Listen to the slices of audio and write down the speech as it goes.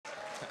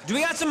Do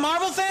we got some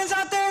Marvel fans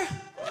out there?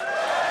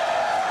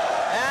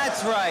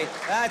 That's right,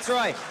 that's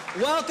right.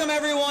 Welcome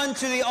everyone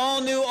to the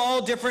all-new,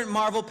 all-different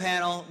Marvel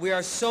panel. We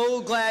are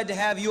so glad to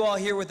have you all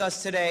here with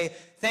us today.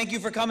 Thank you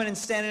for coming and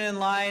standing in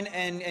line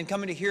and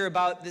coming to hear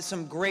about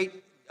some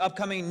great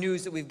upcoming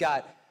news that we've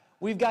got.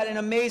 We've got an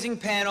amazing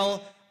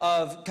panel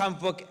of comic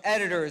book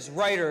editors,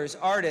 writers,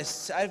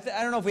 artists. I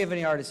don't know if we have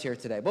any artists here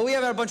today, but we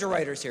have a bunch of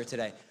writers here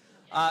today.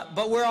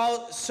 But we're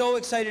all so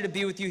excited to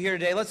be with you here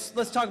today.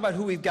 Let's talk about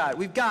who we've got.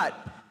 We've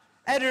got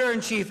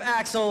Editor-in-Chief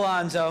Axel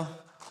Alonso.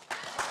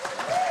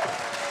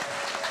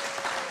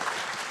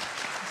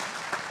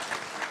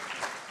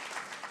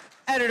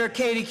 Editor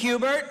Katie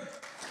Kubert.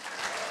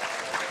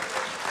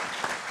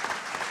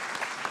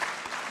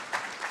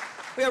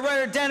 We have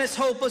writer Dennis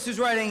Hopeless, who's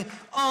writing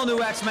all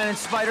new X-Men and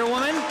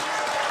Spider-Woman.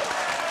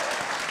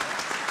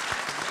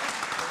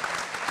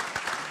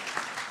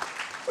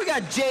 We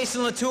got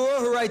Jason Latour,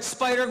 who writes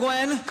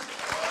Spider-Gwen.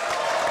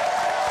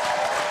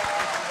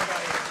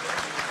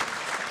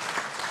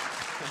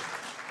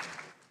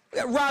 We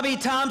got Robbie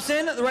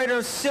Thompson, the writer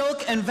of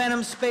Silk and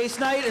Venom Space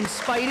Knight and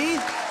Spidey.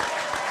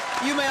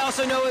 You may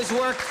also know his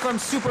work from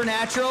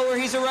Supernatural, where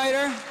he's a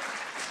writer.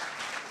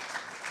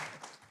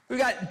 We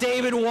got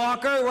David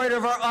Walker, writer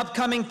of our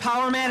upcoming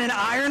Power Man and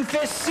Iron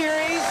Fist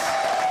series.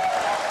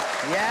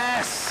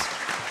 Yes.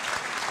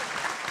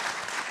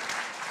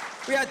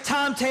 We got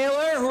Tom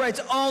Taylor, who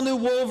writes all new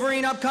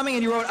Wolverine upcoming,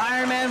 and he wrote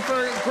Iron Man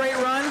for a great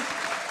run.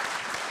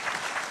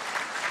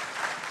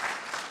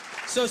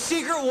 So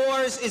Secret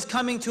Wars is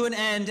coming to an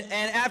end,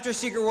 and after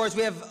Secret Wars,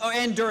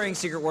 and during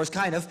Secret Wars,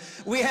 kind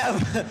of, we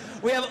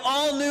have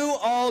all new,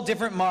 all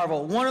different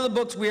Marvel. One of the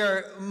books we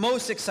are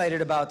most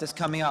excited about that's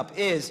coming up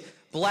is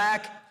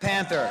Black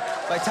Panther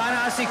by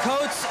Ta-Nehisi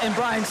Coates and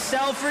Brian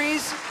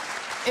Stelfreeze.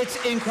 It's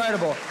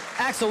incredible.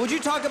 Axel, would you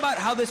talk about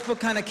how this book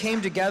kind of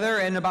came together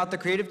and about the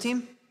creative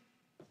team?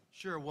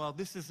 Sure. Well,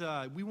 this is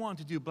we wanted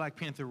to do Black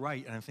Panther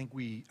right, and I think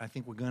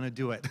we're going to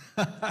do it.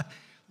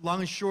 Long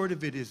and short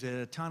of it is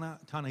that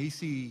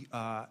Ta-Nehisi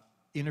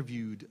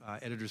interviewed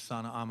editor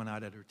Sana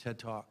Amanat at her TED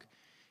Talk,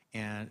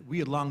 and we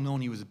had long known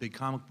he was a big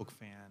comic book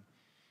fan,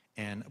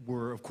 and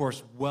we're of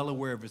course well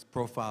aware of his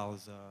profile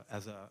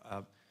as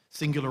a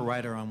singular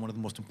writer on one of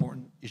the most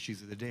important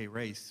issues of the day,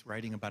 race,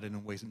 writing about it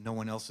in ways that no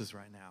one else is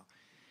right now.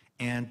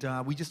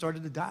 And we just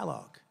started a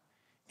dialogue.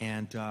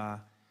 And,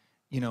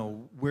 you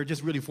know, we're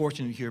just really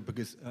fortunate here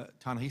because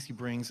Ta-Nehisi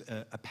brings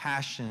a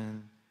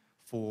passion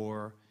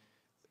for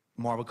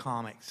Marvel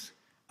Comics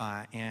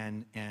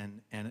and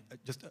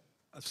just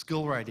a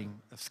skill writing,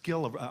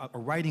 a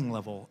writing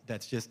level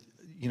that's just,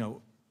 you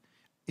know,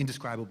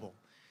 indescribable.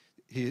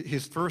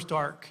 His first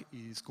arc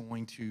is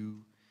going to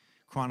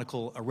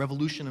chronicle a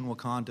revolution in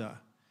Wakanda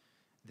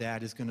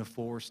that is going to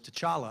force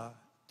T'Challa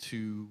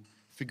to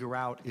figure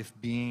out if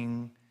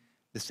being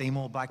the same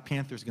old Black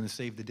Panther is going to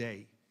save the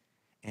day.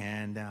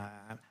 And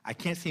I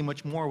can't say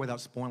much more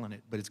without spoiling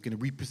it, but it's going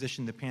to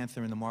reposition the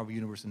Panther in the Marvel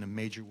Universe in a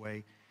major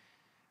way.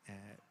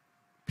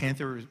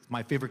 Panther is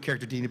my favorite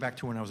character dating back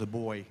to when I was a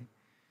boy.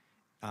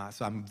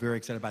 So I'm very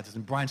excited about this.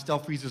 And Brian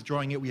Stelfreeze is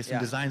drawing it. We have some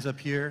designs up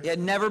here. Yeah,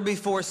 never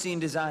before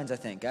seen designs, I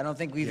think. I don't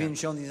think we've even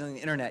shown these on the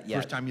internet yet.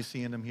 First time you're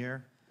seeing them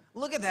here.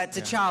 Look at that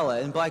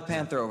T'Challa and Black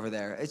Panther over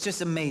there. It's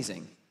just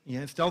amazing.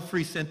 Yeah,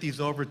 Stelfreeze sent these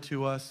over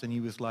to us, and he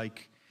was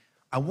like,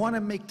 I want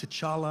to make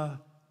T'Challa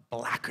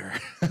blacker.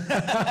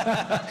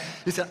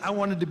 He said, I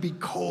wanted to be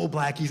coal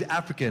black. He's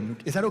African.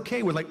 Is that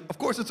okay? We're like, of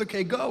course it's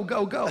okay. Go,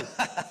 go, go.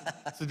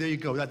 So there you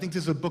go. I think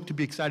this is a book to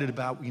be excited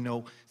about. You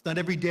know, it's not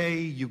every day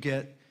you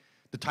get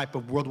the type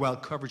of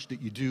worldwide coverage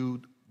that you do,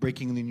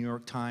 breaking in the New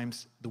York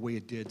Times the way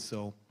it did.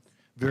 So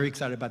very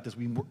excited about this.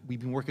 We've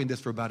been working on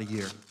this for about a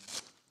year.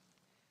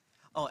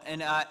 Oh,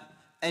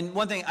 and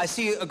one thing, I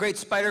see a great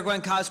Spider-Gwen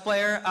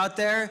cosplayer out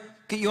there.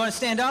 You want to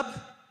stand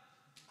up?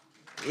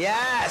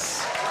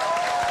 Yes!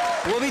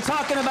 We'll be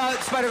talking about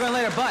Spider-Gwen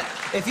later, but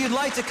if you'd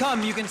like to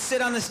come, you can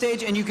sit on the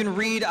stage and you can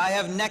read. I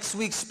have next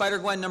week's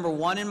Spider-Gwen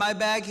 #1 in my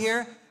bag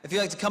here. If you'd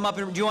like to come up,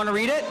 do you want to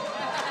read it?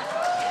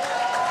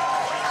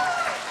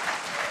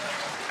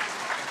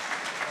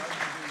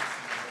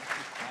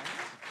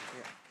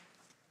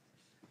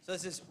 So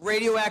this is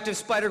Radioactive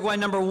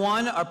Spider-Gwen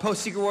 #1, our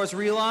post-Secret Wars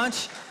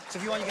relaunch. So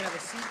if you want, you can have a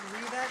seat and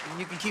read that, and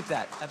you can keep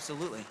that,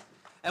 absolutely.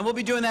 And we'll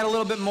be doing that a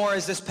little bit more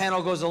as this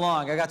panel goes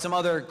along. I got some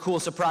other cool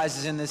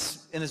surprises in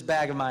this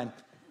bag of mine.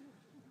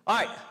 All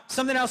right,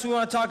 something else we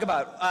want to talk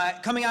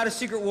about. Coming out of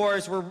Secret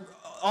Wars, where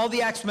all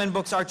the X-Men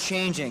books are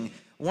changing.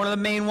 One of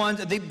the main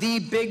ones, the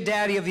big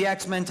daddy of the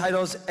X-Men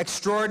titles,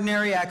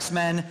 Extraordinary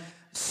X-Men.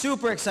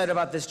 Super excited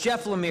about this.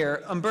 Jeff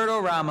Lemire,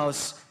 Humberto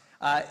Ramos.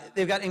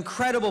 They've got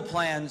incredible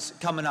plans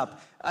coming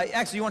up.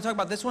 Axel, you want to talk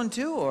about this one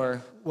too,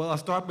 or? Well, I'll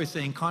start by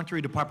saying,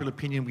 contrary to popular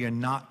opinion, we are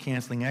not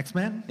canceling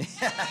X-Men.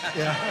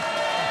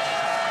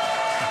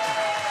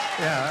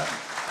 Yeah.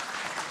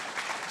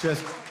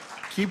 Just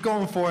keep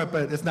going for it,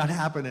 but it's not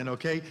happening,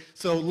 okay?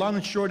 So long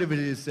and short of it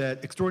is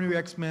that Extraordinary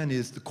X-Men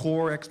is the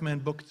core X-Men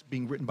book. It's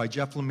being written by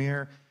Jeff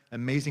Lemire,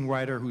 amazing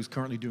writer who's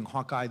currently doing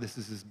Hawkeye. This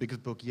is his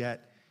biggest book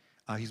yet.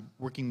 He's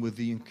working with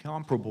the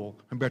incomparable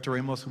Humberto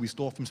Ramos, who we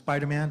stole from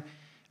Spider-Man.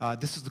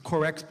 This is the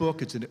Core X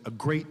book. It's a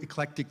great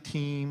eclectic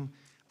team.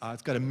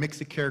 It's got a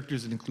mix of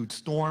characters that include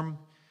Storm,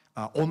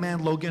 Old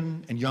Man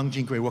Logan, and young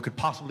Jean Grey. What could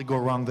possibly go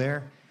wrong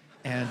there?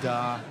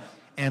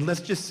 And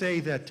let's just say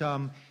that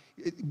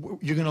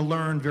you're going to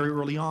learn very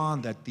early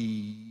on that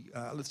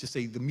let's just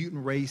say the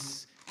mutant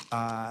race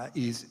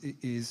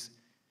is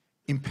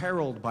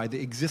imperiled by the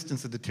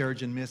existence of the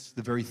Terrigen Mists,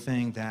 the very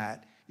thing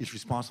that is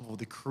responsible for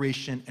the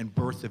creation and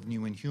birth of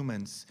new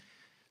Inhumans.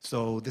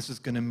 So this is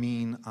going to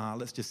mean,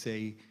 let's just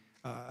say,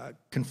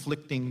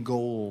 conflicting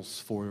goals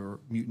for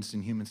mutants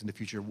and humans in the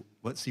future.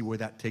 Let's see where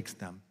that takes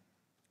them.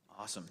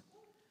 Awesome.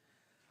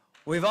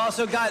 We've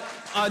also got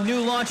a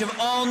new launch of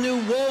all-new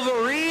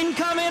Wolverine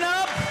coming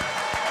up.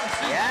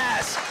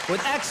 Yes,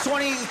 with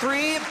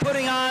X-23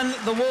 putting on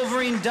the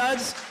Wolverine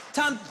duds.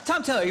 Tom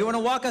Taylor, you want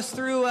to walk us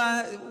through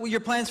your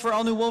plans for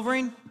all-new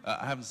Wolverine?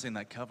 I haven't seen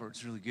that cover.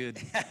 It's really good.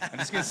 I'm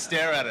just going to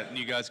stare at it, and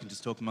you guys can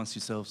just talk amongst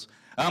yourselves.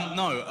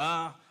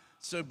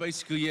 So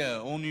basically, yeah,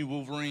 all-new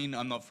Wolverine.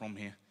 I'm not from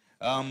here.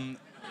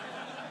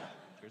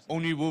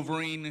 All-new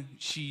Wolverine.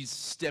 She's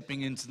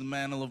stepping into the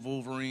mantle of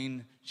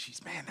Wolverine.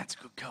 Man, that's a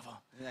good cover.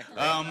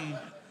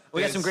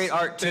 We got some great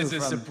art, too. There's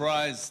a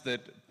surprise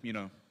that,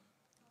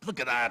 look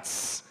at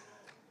that.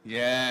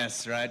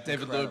 Yes, right.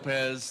 David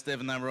Lopez,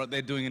 Stephen Navarro,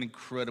 they're doing an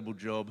incredible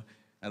job.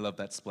 I love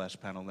that splash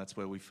panel. That's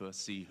where we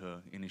first see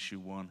her in issue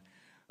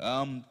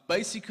 1.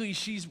 Basically,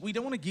 we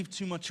don't want to give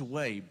too much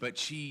away, but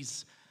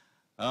she's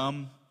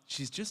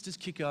just as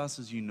kick-ass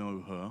as you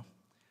know her,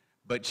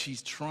 but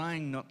she's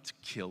trying not to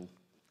kill.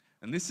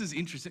 And this is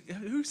interesting.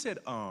 Who said,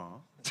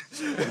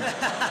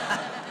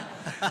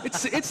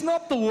 It's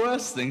not the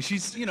worst thing.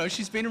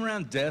 She's been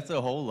around death her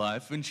whole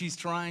life, and she's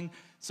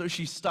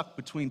stuck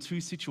between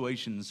two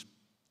situations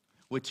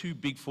where two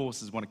big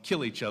forces want to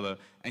kill each other,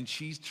 and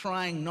she's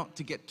trying not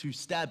to get too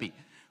stabby,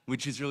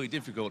 which is really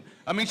difficult.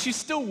 I mean, she's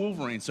still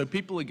Wolverine, so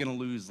people are going to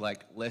lose,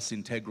 less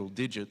integral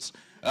digits.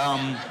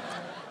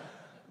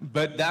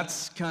 But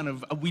that's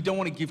we don't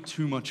want to give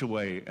too much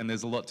away, and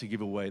there's a lot to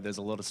give away. There's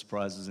a lot of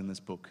surprises in this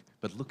book.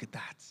 But look at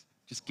that.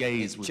 Just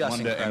gaze with just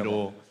wonder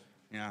incredible.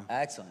 and awe.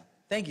 Yeah. Excellent.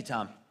 Thank you,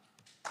 Tom.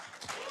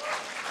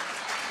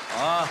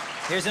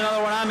 Here's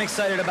another one I'm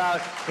excited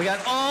about. We got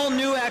all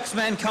new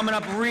X-Men coming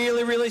up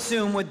really, really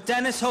soon with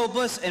Dennis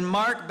Hopeless and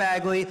Mark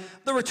Bagley.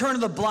 The Return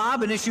of the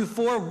Blob in issue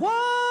 4.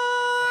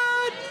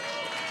 What?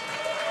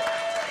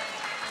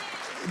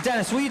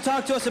 Dennis, will you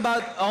talk to us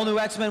about all new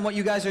X-Men, what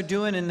you guys are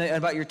doing, and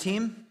about your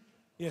team?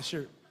 Yeah,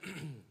 sure.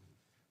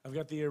 I've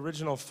got the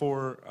original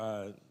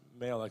 4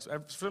 male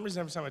X-Men. For some reason,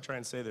 every time I try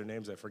and say their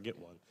names, I forget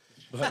one.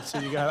 But so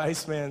you got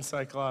Iceman,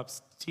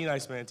 Cyclops, Teen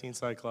Iceman, Teen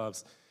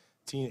Cyclops,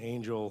 Teen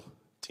Angel,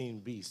 Teen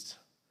Beast.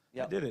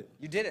 Yep. I did it.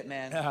 You did it,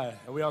 man.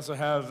 And we also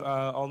have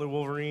all new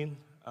Wolverine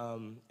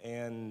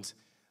and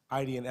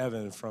Heidi and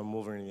Evan from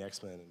Wolverine and the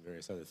X-Men and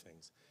various other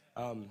things.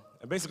 And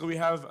basically, we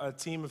have a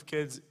team of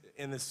kids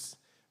in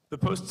the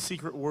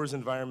post-Secret Wars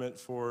environment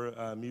for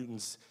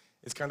mutants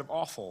is kind of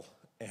awful.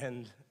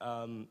 And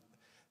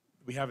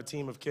we have a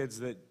team of kids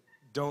that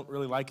don't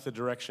really like the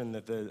direction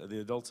that the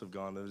adults have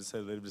gone.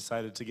 They've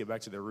decided to get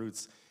back to their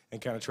roots and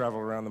kind of travel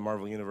around the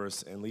Marvel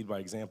Universe and lead by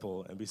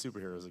example and be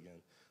superheroes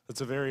again. It's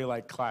a very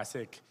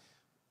classic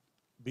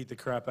beat the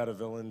crap out of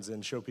villains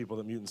and show people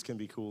that mutants can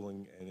be cool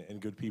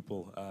and good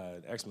people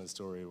X-Men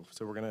story.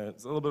 So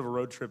it's a little bit of a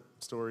road trip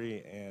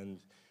story, and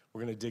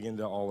we're gonna dig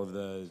into all of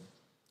the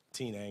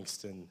teen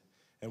angst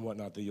and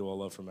whatnot that you all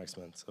love from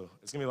X-Men. So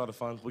it's gonna be a lot of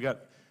fun. We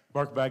got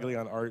Mark Bagley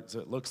on art, so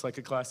it looks like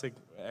a classic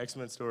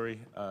X-Men story.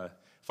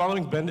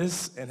 Following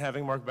Bendis and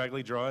having Mark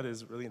Bagley draw it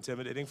is really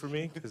intimidating for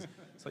me, because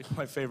it's like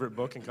my favorite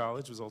book in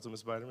college was Ultimate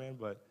Spider-Man,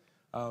 but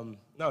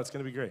no, it's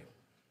gonna be great.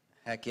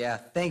 Heck yeah.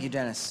 Thank you,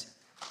 Dennis.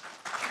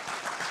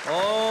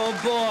 Oh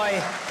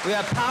boy, we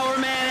have Power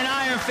Man and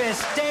Iron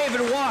Fist,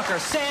 David Walker,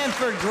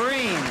 Sanford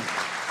Green,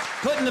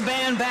 putting the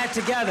band back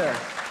together.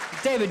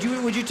 David,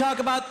 would you talk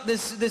about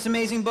this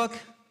amazing book?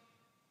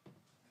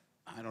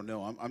 I don't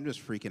know. I'm just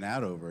freaking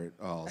out over it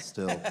all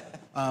still.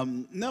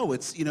 No,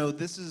 it's,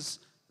 this is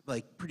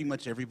pretty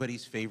much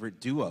everybody's favorite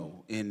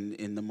duo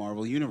in the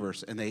Marvel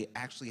Universe, and they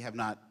actually have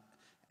not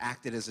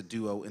acted as a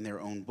duo in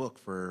their own book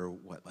for,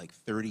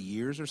 30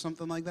 years or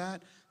something like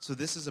that? So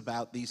this is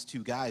about these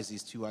two guys,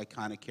 these two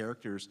iconic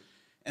characters,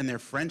 and their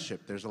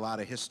friendship. There's a lot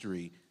of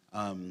history.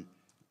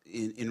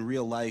 In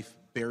real life,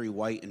 Barry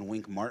White and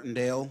Wink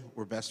Martindale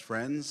were best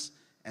friends,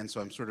 and so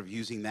I'm sort of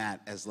using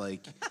that as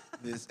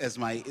as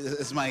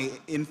my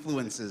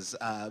influences,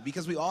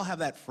 because we all have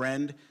that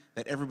friend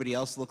that everybody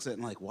else looks at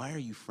and why are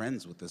you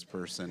friends with this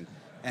person?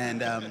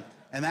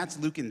 And that's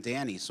Luke and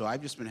Danny, so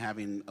I've just been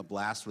having a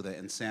blast with it,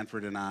 and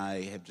Sanford and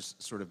I have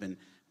just sort of been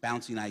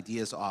bouncing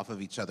ideas off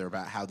of each other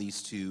about how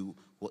these two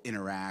will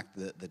interact,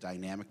 the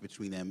dynamic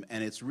between them,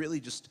 and it's really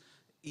just,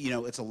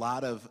 it's a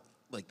lot of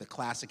the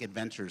classic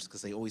adventures,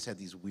 because they always had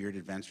these weird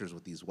adventures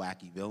with these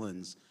wacky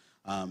villains,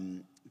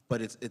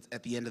 but it's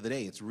at the end of the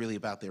day, it's really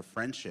about their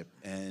friendship,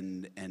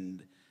 and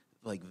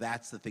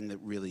that's the thing that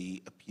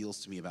really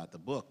appeals to me about the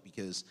book,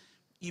 because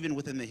even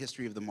within the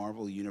history of the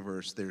Marvel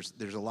Universe,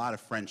 there's a lot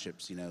of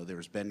friendships. You know,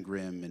 there's Ben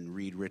Grimm and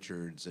Reed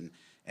Richards and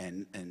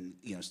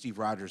you know, Steve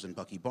Rogers and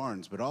Bucky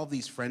Barnes, but all of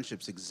these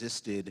friendships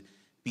existed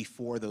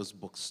before those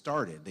books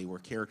started. They were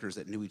characters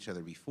that knew each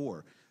other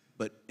before.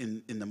 But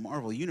in the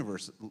Marvel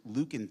Universe,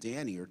 Luke and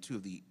Danny are two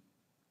of the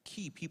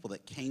key people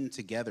that came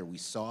together. We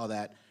saw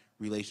that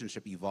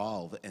relationship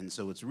evolve, and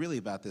so it's really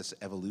about this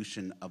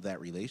evolution of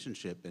that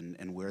relationship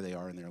and where they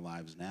are in their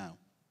lives now.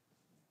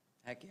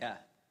 Heck yeah.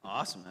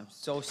 Awesome. I'm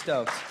so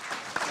stoked.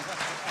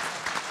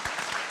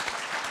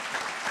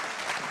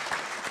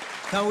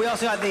 Now, we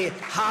also got the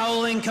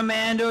Howling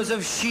Commandos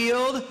of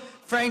S.H.I.E.L.D.,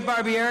 Frank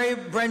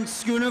Barbieri, Brent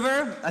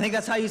Schoonover. I think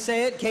that's how you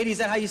say it. Katie, is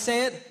that how you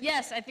say it?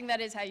 Yes, I think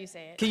that is how you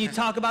say it. Can you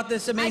talk about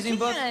this amazing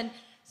book? I can.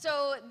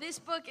 So this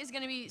book is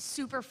going to be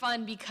super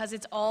fun because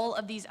it's all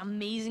of these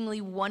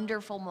amazingly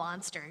wonderful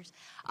monsters.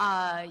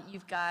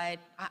 You've got,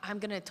 I'm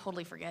going to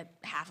totally forget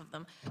half of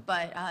them,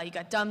 but you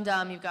got Dum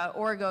Dum, you've got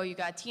Orgo, you've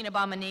got Teen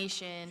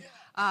Abomination.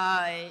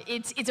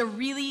 It's a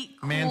really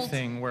cool...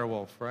 Man-Thing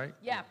werewolf, right?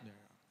 Yeah.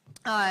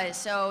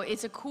 So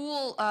it's a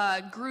cool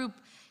group,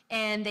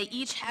 and they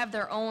each have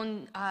their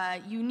own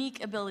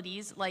unique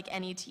abilities, like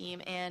any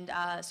team. And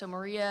so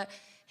Maria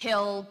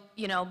Hill,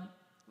 you know,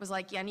 was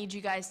like, yeah, I need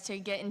you guys to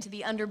get into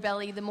the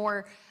underbelly, the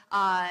more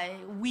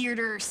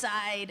weirder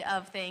side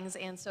of things.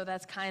 And so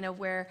that's kind of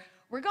where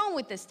we're going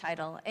with this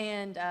title.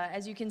 And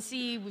as you can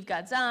see, we've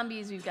got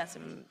zombies, we've got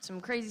some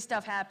crazy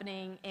stuff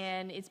happening,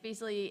 and it's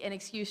basically an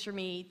excuse for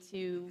me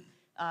to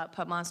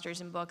put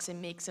monsters in books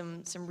and make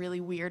some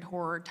really weird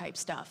horror type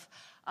stuff.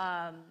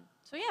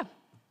 So yeah,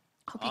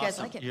 hope you guys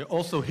like it. You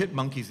also hit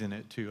monkeys in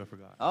it too, I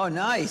forgot. Oh,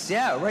 nice.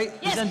 Yeah, right.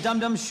 Yes. He's on Dum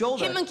Dum's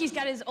shoulder. Hit Monkey's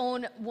got his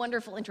own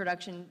wonderful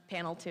introduction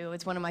panel too.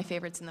 It's one of my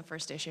favorites in the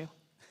first issue.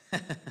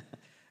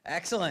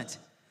 Excellent.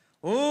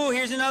 Ooh,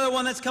 here's another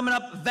one that's coming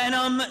up,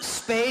 Venom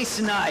Space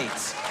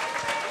Knight.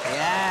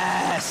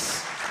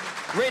 Yes.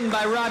 Written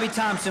by Robbie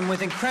Thompson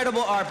with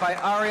incredible art by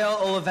Ariel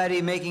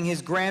Olivetti, making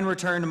his grand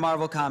return to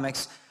Marvel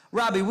Comics.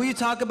 Robbie, will you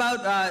talk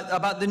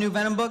about the new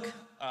Venom book?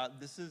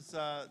 This is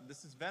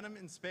Venom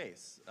in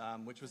Space,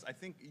 which was, I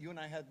think you and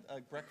I had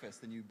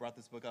breakfast and you brought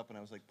this book up and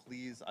I was like,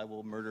 please, I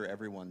will murder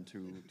everyone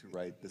to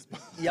write this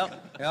book.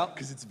 Yep.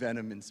 Because it's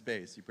Venom in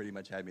Space. You pretty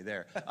much had me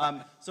there.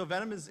 So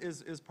Venom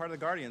is part of the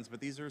Guardians,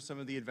 but these are some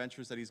of the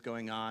adventures that he's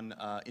going on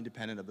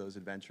independent of those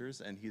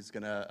adventures, and he's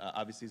gonna,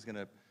 obviously he's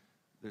gonna,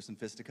 there's some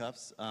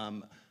fisticuffs.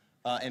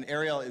 And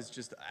Ariel is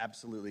just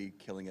absolutely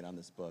killing it on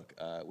this book.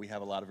 We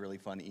have a lot of really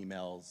fun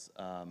emails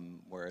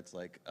where it's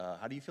like,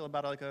 how do you feel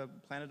about like a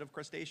planet of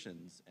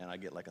crustaceans? And I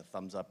get like a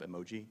thumbs up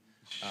emoji.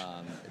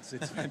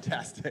 It's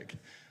fantastic.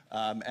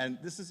 And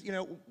this is, you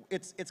know,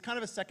 it's kind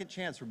of a second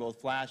chance for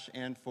both Flash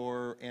and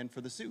for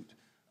the suit.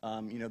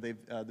 You know,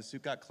 the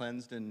suit got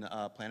cleansed in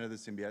Planet of the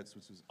Symbiotes,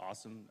 which was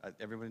awesome.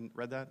 Everyone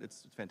read that?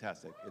 It's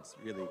fantastic. It's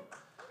really...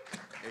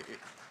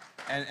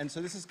 And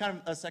so this is kind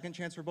of a second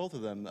chance for both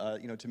of them,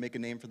 you know, to make a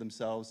name for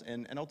themselves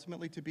and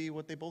ultimately to be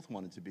what they both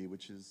wanted to be,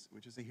 which is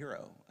a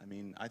hero. I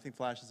mean, I think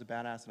Flash is a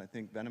badass, and I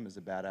think Venom is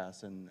a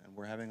badass, and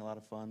we're having a lot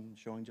of fun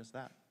showing just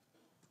that.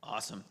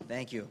 Awesome.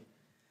 Thank you.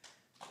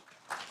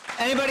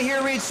 Anybody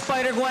here read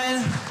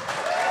Spider-Gwen?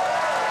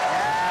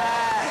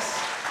 Yes.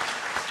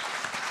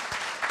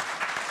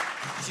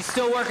 She's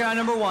still working on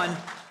 #1.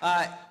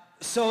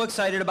 So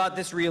excited about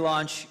this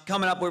relaunch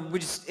coming up.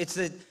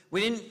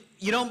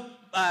 You don't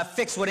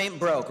fix what ain't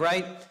broke,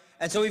 right?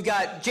 And so we've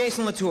got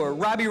Jason Latour,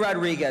 Robbie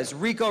Rodriguez,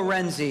 Rico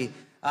Renzi.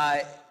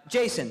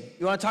 Jason,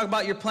 you want to talk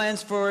about your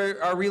plans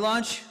for our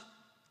relaunch?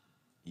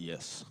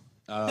 Yes.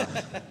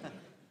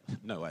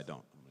 No, I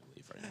don't. I'm going to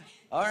leave right now.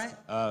 All right.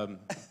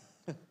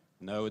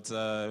 No, it's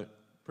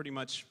pretty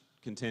much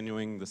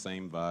continuing the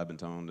same vibe and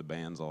tone. The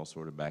band's all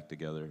sort of back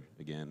together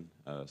again,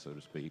 so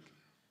to speak.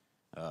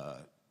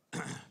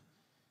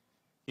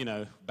 You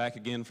know, back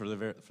again for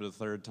the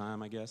third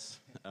time, I guess.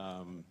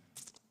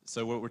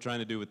 So what we're trying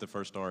to do with the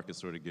first arc is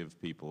sort of give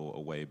people a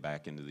way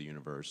back into the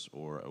universe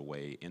or a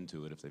way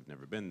into it if they've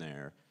never been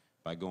there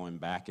by going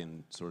back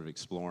and sort of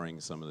exploring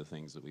some of the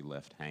things that we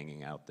left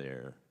hanging out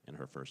there in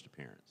her first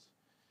appearance.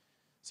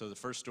 So the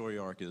first story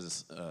arc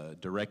is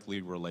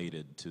directly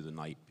related to the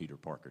night Peter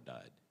Parker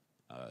died.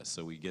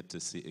 So we get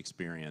to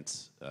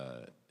experience,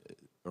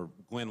 or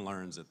Gwen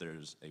learns that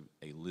there's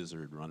a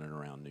lizard running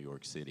around New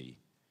York City,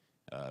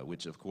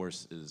 which of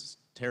course is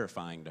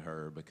terrifying to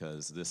her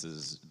because this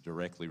is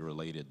directly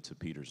related to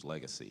Peter's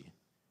legacy.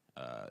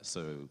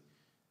 So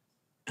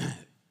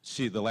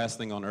the last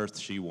thing on Earth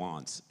she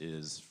wants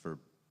is for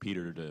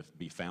Peter to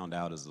be found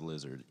out as the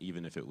lizard,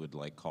 even if it would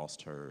like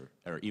cost her,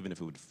 or even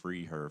if it would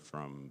free her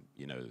from,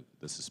 you know,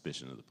 the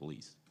suspicion of the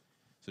police.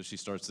 So she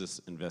starts this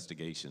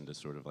investigation to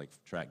sort of like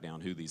track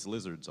down who these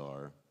lizards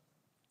are,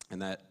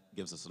 and that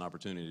gives us an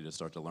opportunity to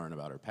start to learn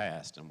about her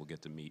past, and we'll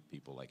get to meet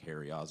people like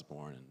Harry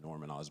Osborn and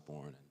Norman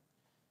Osborn, and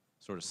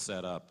sort of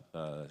set up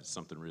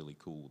something really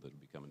cool that'll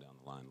be coming down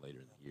the line later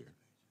in the year.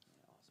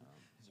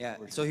 Yeah,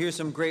 so here's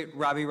some great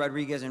Robbie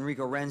Rodriguez and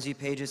Rico Renzi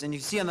pages, and you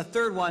see on the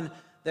third one,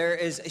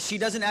 she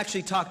doesn't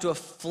actually talk to a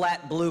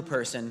flat blue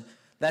person.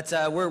 That's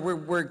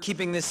we're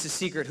keeping this a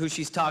secret who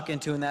she's talking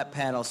to in that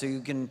panel, so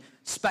you can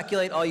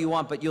speculate all you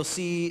want, but you'll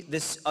see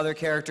this other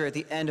character at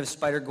the end of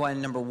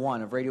Spider-Gwen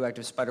 #1, of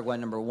Radioactive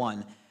Spider-Gwen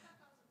 #1.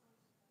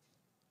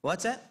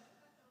 What's that?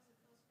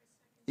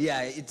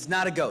 Yeah, it's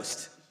not a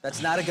ghost.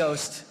 That's not a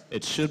ghost.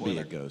 It should be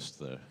a ghost,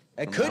 though.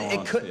 It From could. now It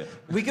on, could. yeah.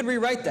 We could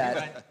rewrite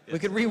that. We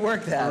could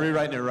rework that. We're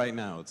rewriting it right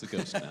now. It's a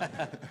ghost now.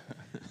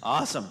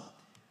 Awesome.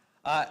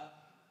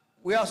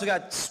 We also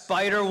got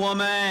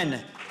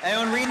Spider-Woman.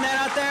 Anyone reading that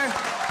out there?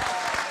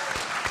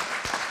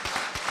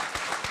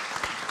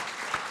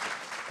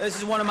 This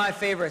is one of my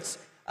favorites.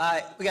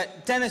 We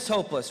got Dennis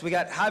Hopeless. We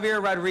got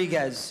Javier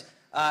Rodriguez.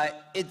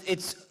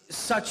 It's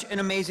such an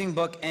amazing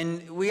book,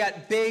 and we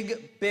got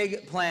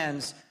big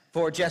plans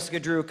for Jessica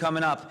Drew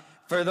coming up.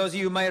 For those of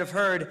you who might have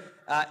heard,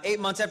 8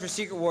 months after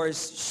Secret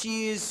Wars,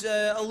 she's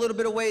a little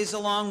bit of ways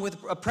along with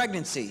a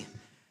pregnancy.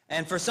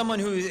 And for someone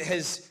who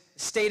has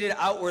stated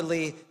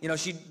outwardly, you know,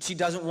 she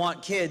doesn't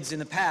want kids in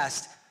the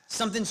past,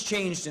 something's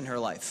changed in her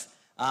life.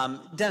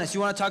 Dennis, you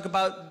want to talk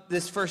about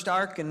this first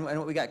arc and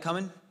what we got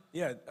coming?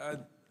 Yeah,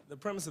 the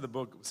premise of the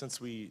book,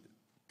 since we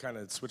kind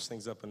of switched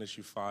things up in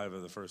issue 5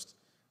 of the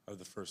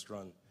first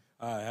run,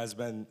 has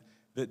been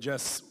that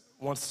Jess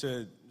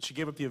she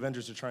gave up the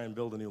Avengers to try and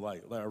build a new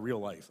life, a real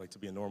life, like to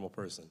be a normal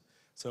person.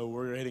 So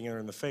we're hitting her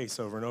in the face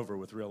over and over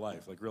with real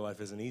life. Like, real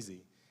life isn't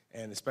easy,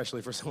 and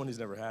especially for someone who's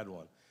never had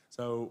one.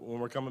 So when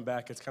we're coming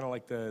back, it's kind of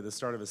like the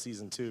start of a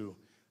season 2.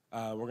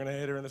 We're gonna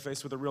hit her in the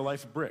face with a real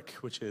life brick,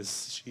 which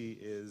is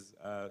she's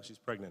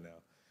pregnant now.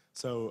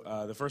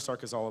 So the first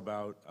arc is all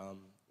about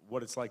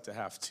what it's like to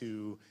have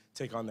to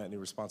take on that new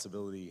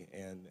responsibility,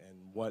 and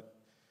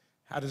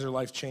how does her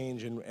life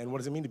change, and what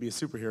does it mean to be a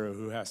superhero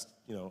who has,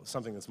 you know,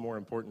 something that's more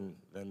important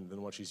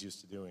than what she's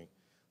used to doing.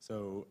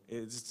 So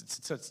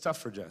it's tough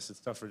for Jess. It's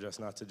tough for Jess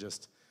not to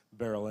just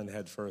barrel in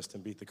head first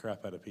and beat the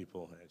crap out of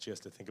people. And she has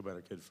to think about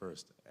her kid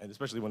first, and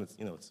especially when it's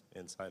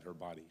inside her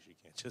body. She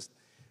can't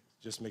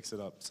just mix it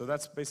up. So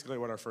that's basically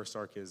what our first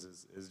arc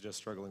is just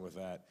struggling with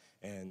that,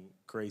 and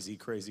crazy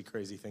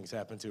things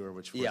happen to her,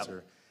 which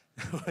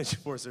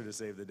force her to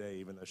save the day,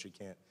 even though she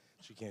can't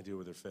do it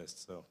with her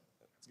fists. So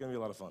it's gonna be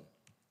a lot of fun.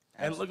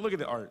 And look at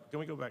the art. Can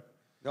we go back?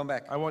 Going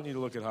back. I want you to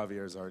look at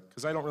Javier's art,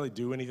 because I don't really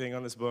do anything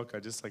on this book. I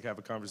just have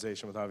a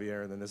conversation with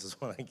Javier, and then this is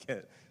what I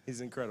get.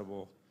 He's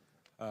incredible.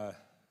 Yeah,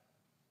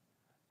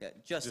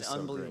 just so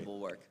unbelievable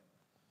work.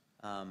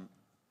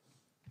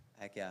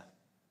 Heck yeah.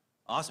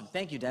 Awesome.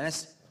 Thank you,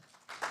 Dennis.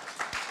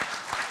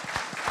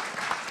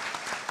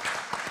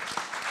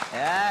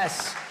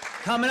 Yes.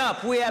 Coming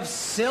up, we have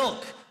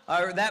Silk.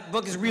 That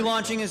book is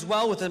relaunching as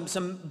well with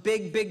some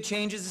big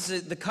changes. This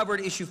is the cover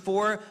to issue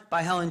 4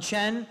 by Helen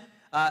Chen.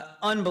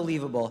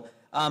 Unbelievable.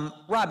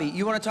 Robbie,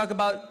 you want to talk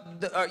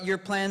about your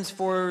plans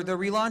for the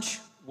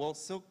relaunch? Well,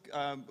 Silk,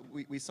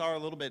 we saw her a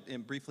little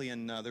bit briefly,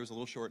 and there was a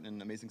little short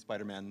in Amazing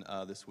Spider-Man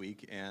this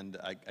week, and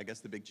I guess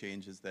the big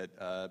change is that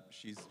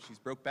she's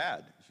broke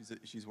bad.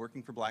 She's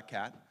working for Black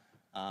Cat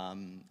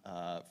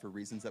for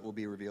reasons that will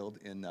be revealed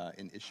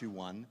in issue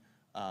 1.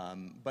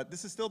 But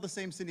this is still the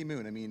same Cindy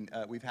Moon. I mean,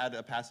 we've had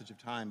a passage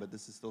of time, but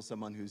this is still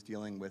someone who's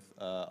dealing with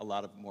a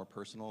lot of more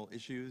personal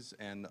issues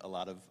and a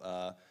lot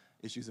of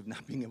issues of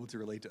not being able to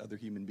relate to other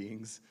human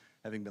beings,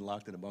 having been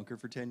locked in a bunker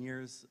for 10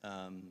 years.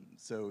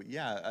 So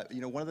yeah,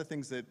 one of the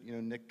things that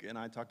Nick and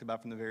I talked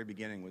about from the very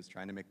beginning was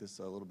trying to make this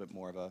a little bit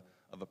more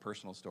of a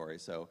personal story.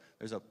 So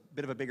there's a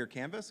bit of a bigger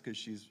canvas because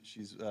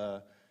she's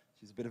a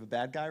bit of a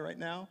bad guy right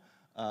now.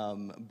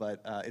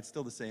 But it's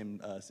still the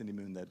same Cindy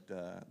Moon that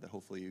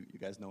hopefully you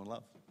guys know and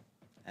love.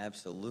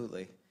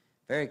 Absolutely.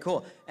 Very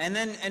cool. And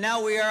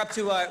now we are up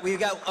to, we've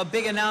got a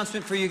big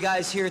announcement for you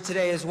guys here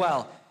today as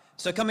well.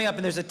 So coming up,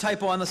 and there's a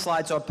typo on the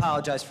slide, so I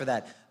apologize for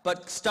that.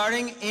 But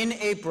starting in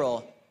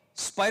April,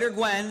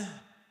 Spider-Gwen,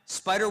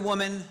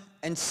 Spider-Woman,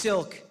 and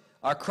Silk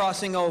are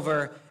crossing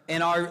over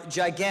in our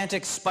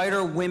gigantic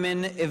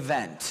Spider-Women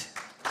event.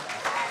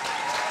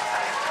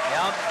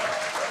 Yep.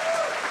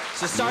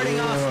 So starting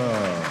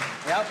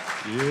off, yep.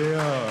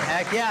 Yeah.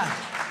 Heck yeah.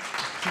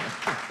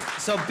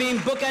 So being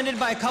bookended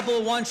by a couple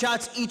of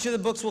one-shots, each of the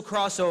books will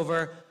cross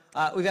over.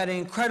 We've got an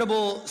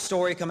incredible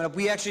story coming up.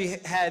 We actually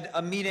had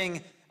a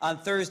meeting on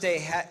Thursday,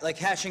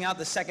 hashing out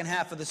the second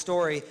half of the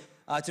story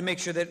to make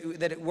sure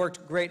that it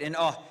worked great. And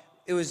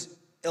it was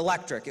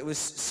electric. It was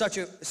such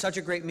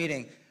a great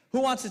meeting.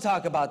 Who wants to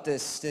talk about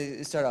this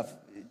to start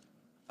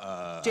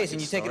off?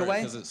 Jason, you take it away?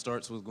 Because it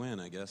starts with Gwen,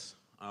 I guess.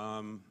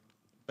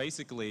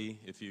 Basically,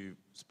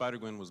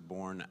 Spider-Gwen was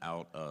born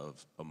out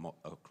of a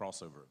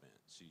crossover event.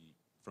 She,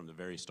 from the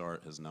very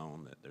start, has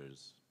known that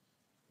there's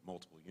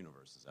multiple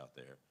universes out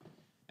there.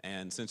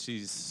 And since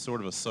she's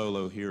sort of a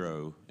solo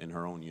hero in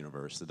her own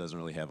universe that doesn't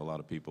really have a lot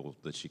of people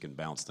that she can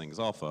bounce things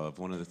off of,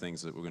 one of the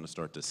things that we're going to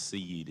start to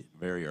seed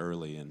very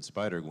early in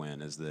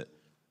Spider-Gwen is that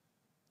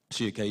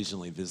she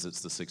occasionally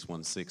visits the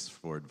 616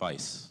 for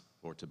advice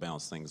or to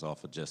bounce things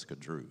off of Jessica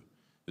Drew,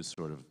 who's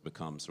sort of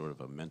become sort of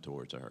a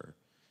mentor to her.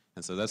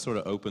 And so that sort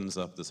of opens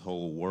up this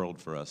whole world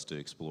for us to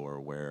explore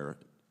where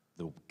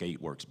the gate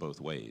works both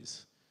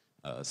ways.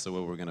 So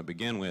what we're going to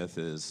begin with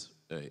is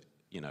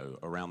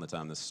around the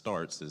time this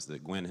starts is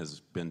that Gwen has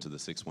been to the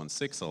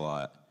 616 a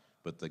lot,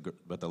 but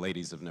the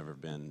ladies have never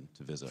been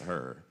to visit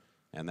her.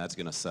 And that's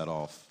going to set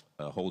off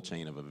a whole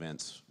chain of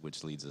events,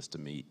 which leads us to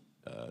meet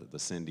the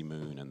Cindy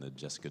Moon and the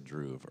Jessica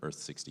Drew of Earth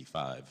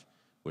 65,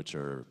 which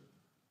are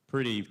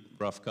pretty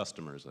rough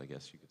customers, I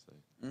guess you could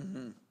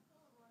say.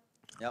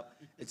 Yep.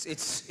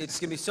 It's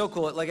gonna be so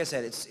cool. Like I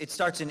said, it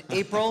starts in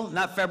April,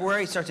 not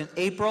February. It starts in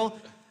April,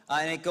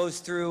 and it goes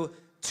through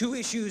 2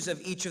 issues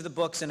of each of the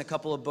books and a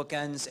couple of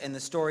bookends, and the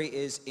story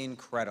is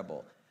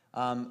incredible.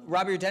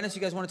 Robbie or Dennis,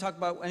 you guys want to talk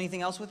about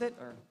anything else with it?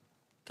 Or?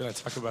 Can I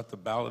talk about the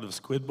Ballad of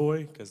Squid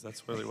Boy? Because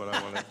that's really what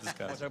I want to Want to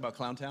discuss. talk about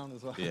Clown Town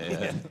as well?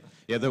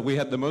 Yeah. We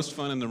had the most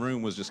fun in the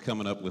room was just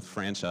coming up with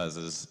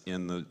franchises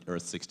in the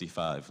Earth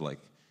 65, like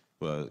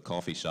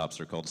coffee shops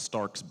are called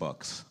Stark's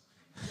Bucks.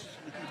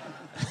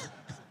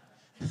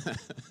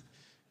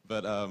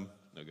 But no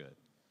good.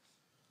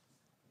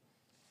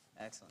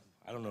 Excellent.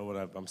 I don't know what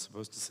I'm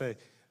supposed to say.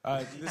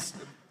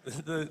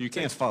 You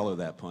can't follow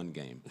that pun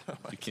game.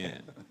 You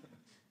can't.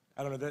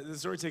 I don't know. The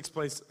story takes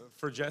place,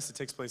 for Jess, it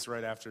takes place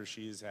right after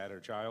she's had her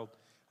child.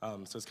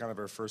 So it's kind of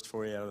her first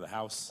foray out of the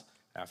house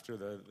after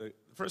the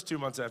first 2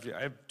 months after.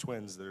 I have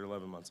twins that are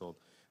 11 months old.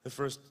 The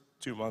first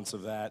 2 months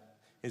of that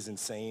is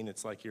insane.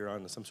 It's like you're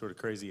on some sort of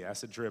crazy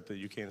acid trip that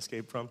you can't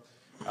escape from.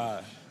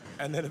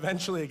 And then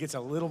eventually it gets a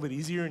little bit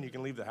easier and you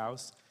can leave the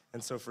house.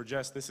 And so for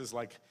Jess, this is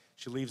like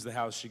she leaves the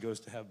house, she goes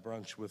to have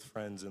brunch with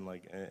friends and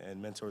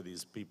and mentor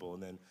these people,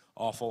 and then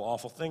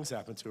awful things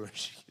happen to her.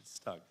 She gets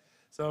stuck.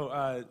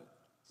 So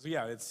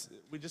yeah,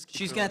 we just keep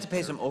She's her gonna have on to pay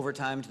her. some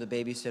overtime to the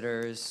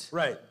babysitters.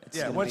 Right. It's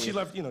Yeah. gonna Once be- she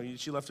left,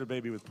 she left her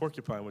baby with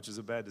Porcupine, which is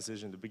a bad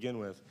decision to begin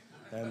with,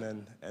 and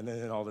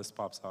then all this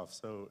pops off.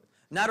 So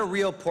Not a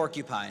real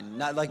porcupine,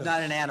 not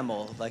an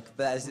animal,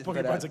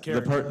 Porcupine's a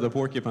character. The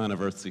porcupine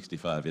of Earth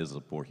 65 is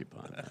a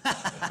porcupine.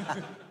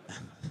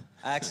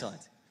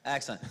 Excellent. All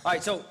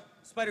right, so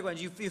Spider-Gwen,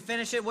 you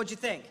finish it. What'd you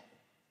think? Fantastic.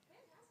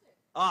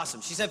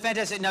 Awesome. She said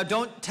fantastic. Now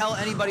don't tell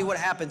anybody what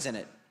happens in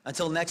it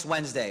until next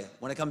Wednesday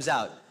when it comes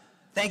out.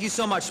 Thank you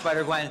so much,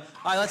 Spider-Gwen. All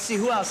right, let's see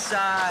who else.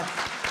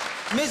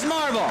 Ms.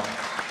 Marvel,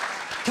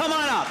 come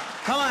on up.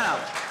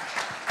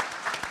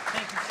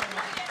 Thank you so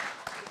much.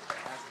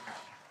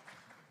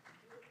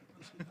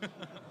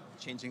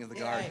 Changing of the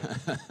guard.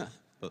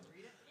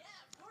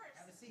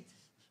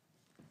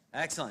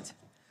 Excellent.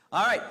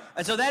 All right,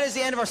 and so that is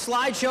the end of our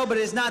slideshow, but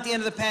it is not the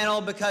end of the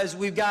panel because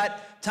we've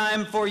got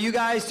time for you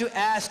guys to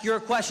ask your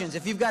questions.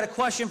 If you've got a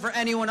question for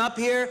anyone up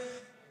here,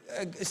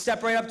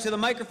 step right up to the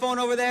microphone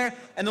over there.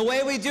 And the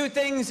way we do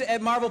things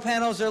at Marvel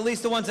panels, or at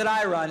least the ones that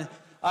I run,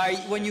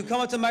 when you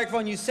come up to the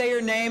microphone, you say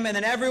your name, and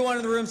then everyone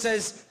in the room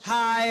says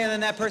hi, and then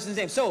that person's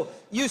name. So,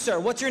 you, sir,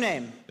 what's your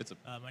name?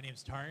 My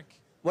name's Tarek.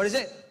 What is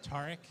it?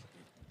 Tarek.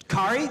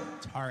 Kari?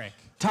 Tarek.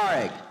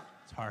 Tarek.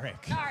 Tarek.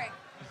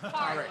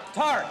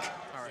 Tarek.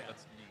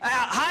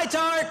 Hi,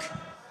 Tarek.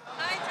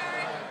 Hi,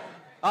 Tarek.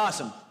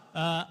 Awesome.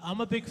 I'm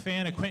a big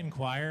fan of Quentin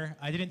Quire.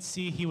 I didn't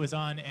see he was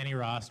on any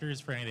rosters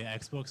for any of the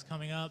X books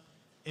coming up.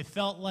 It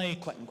felt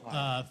like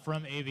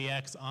from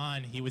AVX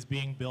on, he was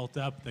being built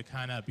up to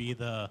kind of be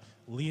the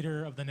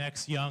leader of the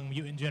next young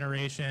mutant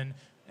generation,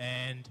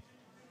 and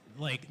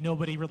like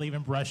nobody really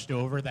even brushed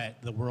over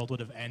that the world would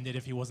have ended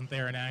if he wasn't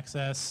there in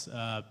Access.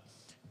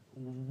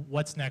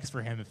 What's next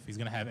for him if he's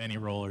going to have any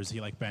role, or is he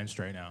like benched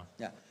right now?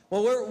 Yeah.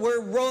 Well,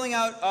 we're rolling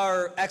out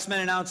our X-Men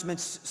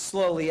announcements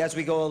slowly as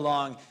we go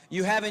along.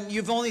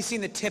 You've only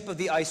seen the tip of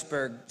the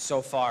iceberg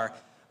so far.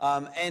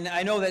 And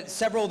I know that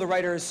several of the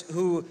writers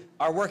who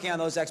are working on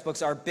those X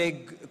books are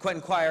big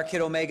Quentin Quire,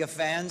 Kid Omega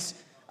fans.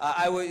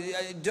 I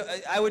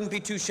wouldn't be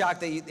too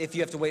shocked that if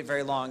you have to wait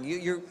very long.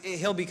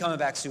 He'll be coming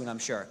back soon, I'm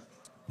sure.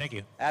 Thank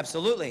you.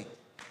 Absolutely.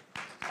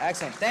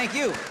 Excellent. Thank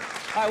you.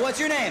 All right, what's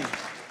your name?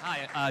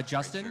 Hi,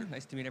 Justin.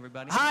 Nice to meet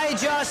everybody. Hi,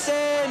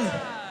 Justin.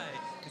 Hi.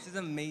 This is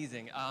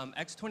amazing.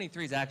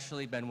 X-23 has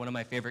actually been one of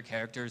my favorite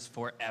characters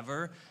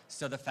forever.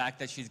 So the fact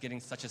that she's getting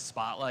such a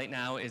spotlight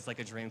now is like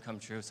a dream come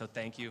true. So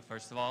thank you,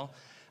 first of all.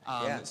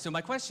 So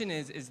my question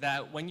is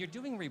that when you're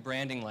doing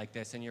rebranding like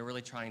this and you're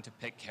really trying to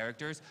pick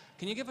characters,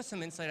 can you give us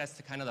some insight as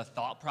to kind of the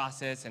thought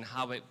process and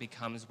how it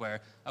becomes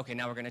where, okay,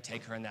 now we're going to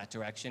take her in that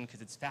direction?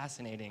 Because it's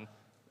fascinating,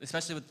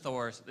 especially with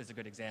Thor is a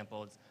good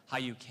example. It's how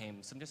you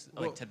came. So I'm just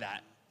like to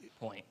that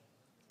point.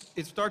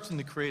 It starts in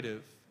the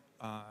creative.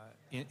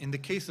 In the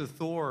case of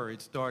Thor,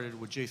 it started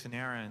with Jason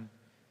Aaron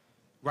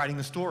writing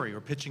a story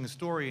or pitching a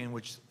story in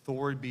which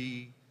Thor would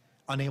be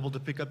unable to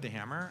pick up the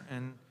hammer.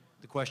 And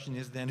the question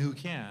is then who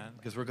can?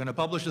 Because we're going to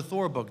publish a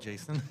Thor book,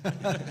 Jason.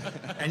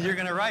 And you're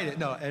going to write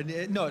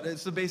it.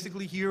 So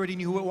basically he already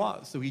knew who it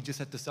was. So he just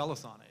had to sell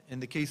us on it.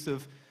 In the case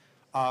of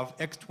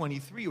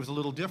X-23, it was a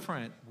little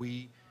different.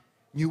 We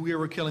knew we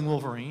were killing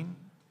Wolverine.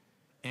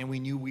 And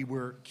we knew we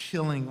were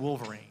killing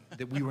Wolverine,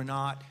 that we were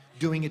not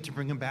doing it to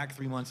bring him back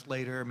 3 months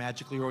later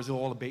magically, or was it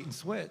all a bait and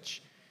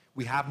switch?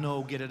 We have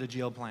no get out of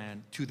jail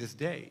plan to this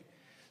day.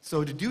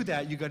 So to do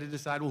that, you got to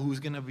decide, well, who's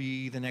going to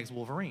be the next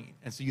Wolverine?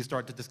 And so you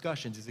start the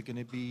discussions. Is it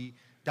going to be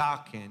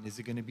Daken? Is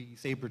it going to be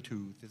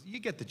Sabretooth? You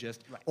get the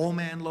gist. Right. Old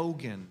Man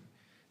Logan.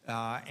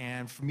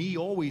 And for me,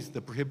 always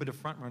the prohibitive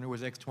frontrunner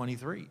was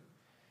X-23.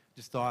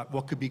 Just thought,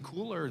 what could be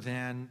cooler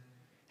than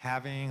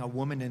having a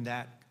woman in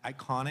that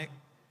iconic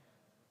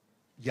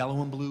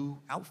yellow and blue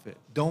outfit?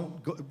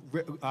 Don't go,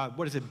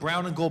 what is it?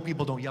 Brown and gold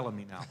people don't yell at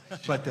me now.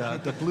 But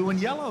the blue and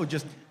yellow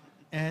just,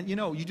 and you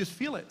know, you just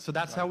feel it. So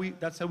that's how we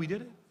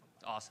did it.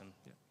 Awesome.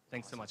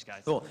 Thanks so much,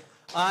 guys. Cool.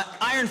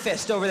 Iron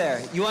Fist over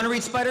there. You want to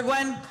read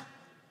Spider-Gwen?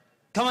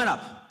 Come on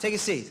up. Take a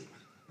seat.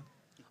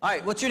 All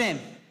right, what's your name?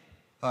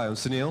 Hi, I'm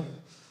Sunil.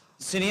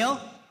 Sunil?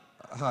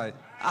 Hi.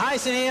 Hi,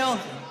 Sunil.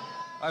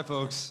 Hi,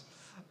 folks.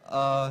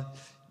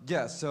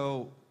 Yeah,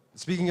 so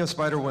speaking of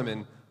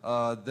Spider-Women,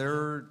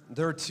 there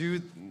are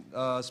two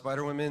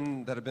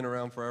Spider-Women that have been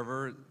around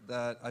forever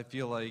that I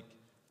feel like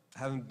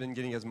haven't been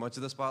getting as much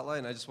of the spotlight,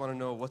 and I just want to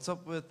know what's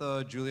up with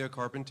Julia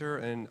Carpenter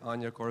and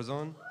Anya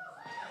Corazon?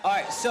 All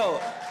right, so,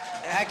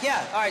 heck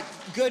yeah. All right,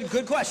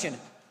 good question.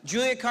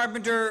 Julia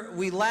Carpenter,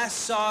 we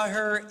last saw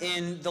her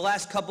in the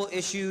last couple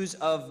issues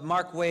of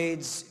Mark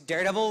Waid's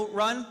Daredevil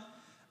run,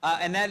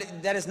 and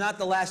that is not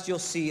the last you'll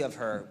see of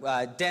her.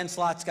 Dan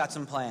Slott's got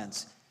some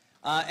plans.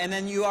 And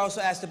then you also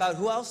asked about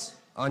who else?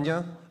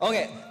 Anya?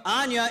 Okay,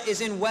 Anya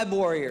is in Web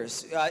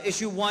Warriors.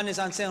 Issue 1 is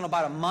on sale in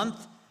about a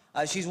month.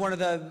 She's one of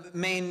the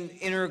main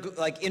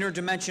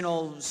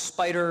interdimensional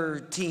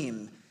spider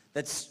team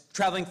that's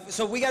traveling.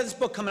 So we got this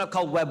book coming up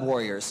called Web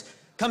Warriors.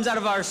 Comes out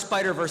of our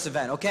Spider-Verse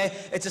event, okay?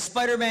 It's a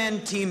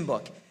Spider-Man team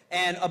book.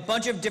 And a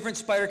bunch of different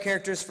spider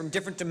characters from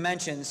different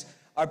dimensions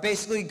are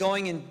basically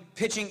going and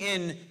pitching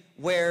in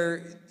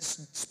where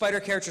spider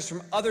characters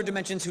from other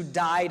dimensions who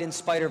died in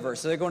Spider-Verse.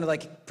 So they're going to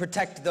like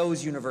protect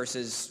those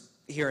universes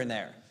here and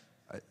there.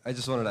 I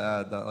just wanted to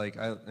add that, like,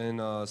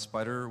 in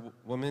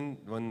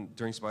Spider-Woman,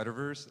 during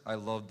Spider-Verse, I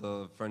loved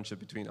the friendship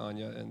between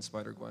Anya and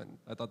Spider-Gwen.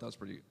 I thought that was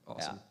pretty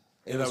awesome.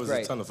 Yeah, that was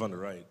great. a ton of fun to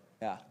write.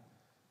 Yeah.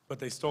 But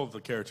they stole the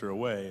character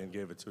away and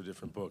gave it to a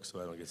different book, so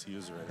I don't get to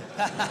use her in it.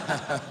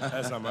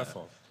 That's not my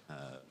fault.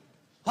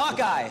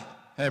 Hawkeye.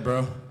 Hey,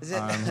 bro. Is it-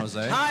 I'm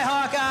Jose. Hi,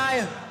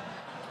 Hawkeye.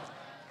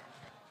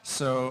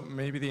 So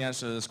maybe the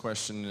answer to this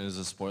question is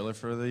a spoiler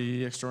for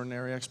the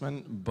Extraordinary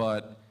X-Men,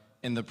 but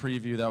in the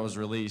preview that was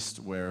released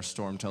where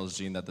Storm tells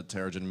Jean that the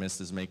Terrigen Mist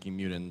is making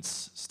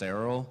mutants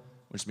sterile,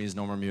 which means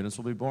no more mutants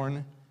will be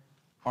born,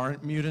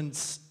 aren't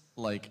mutants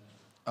like,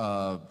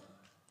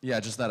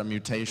 just that a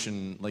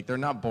mutation, like they're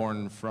not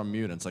born from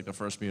mutants, like the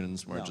first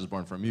mutants weren't just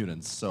born from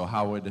mutants, so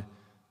how would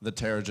the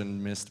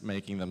Terrigen Mist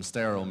making them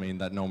sterile mean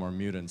that no more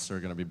mutants are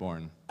going to be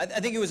born? I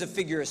think it was a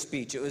figure of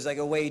speech. It was like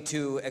a way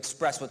to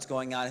express what's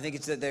going on. I think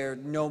it's that there are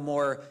no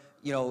more,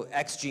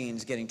 X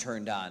genes getting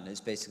turned on.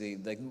 Is basically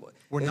like.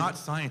 We're not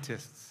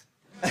scientists.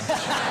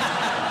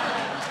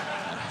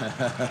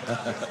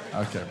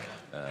 Okay.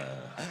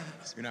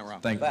 You're not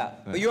wrong. Thank you. Yeah,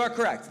 but you are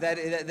correct.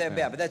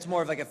 Yeah, but that's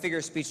more of like a figure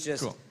of speech,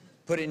 just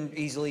put it in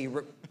easily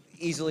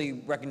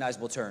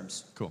recognizable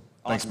terms. Cool.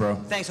 Awesome. Thanks, bro.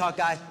 Thanks,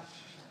 Hawkeye.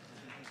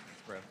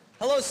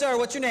 Hello, sir.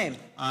 What's your name?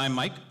 I'm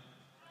Mike.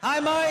 Hi,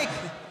 Mike.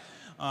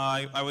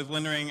 I was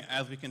wondering,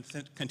 as we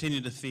continue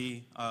to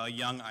see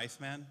young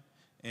Iceman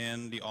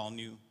in the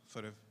all-new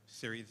sort of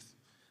series,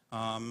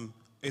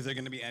 is there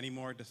going to be any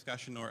more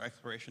discussion or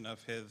exploration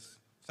of his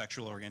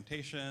sexual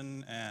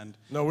orientation and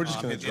No, we're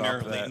just gonna his drop inner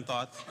that. latent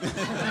thoughts?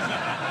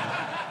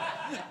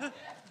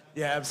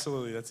 Yeah,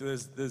 absolutely.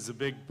 There's a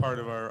big part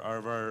of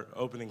our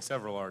opening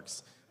several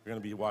arcs. We're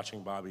going to be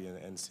watching Bobby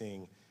and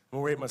seeing.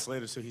 We're 8 months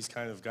later, so he's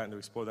kind of gotten to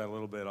explore that a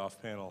little bit off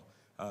panel.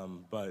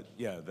 But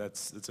yeah,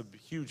 it's a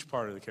huge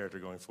part of the character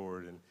going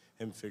forward and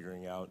him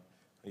figuring out,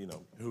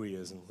 who he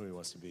is and who he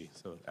wants to be.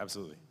 So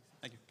absolutely.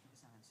 Thank you.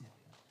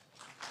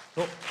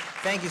 Cool.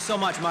 Thank you so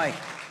much, Mike.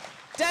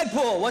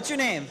 Deadpool, what's your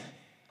name?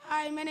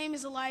 Hi, my name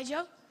is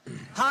Elijah.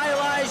 Hi,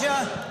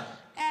 Elijah.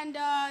 And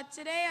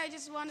today I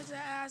just wanted to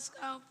ask,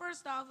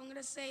 first off, I'm going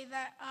to say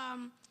that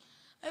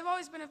I've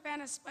always been a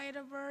fan of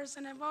Spider-Verse,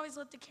 and I've always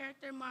loved the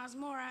character Miles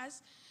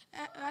Morales.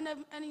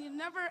 And you've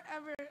never,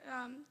 ever,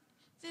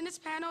 in this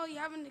panel, you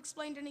haven't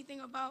explained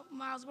anything about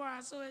Miles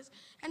Morales, so is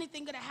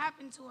anything going to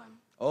happen to him?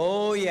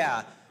 Oh,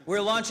 yeah.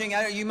 We're launching,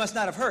 you must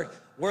not have heard,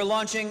 we're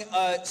launching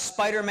a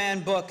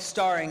Spider-Man book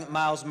starring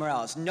Miles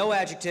Morales. No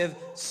adjective,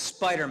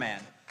 Spider-Man.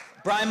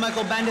 Brian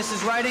Michael Bendis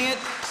is writing it,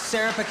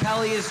 Sarah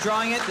Pichelli is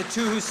drawing it, the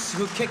two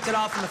who kicked it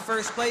off in the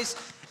first place,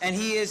 and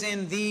he is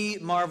in the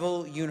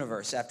Marvel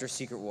Universe after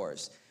Secret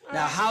Wars.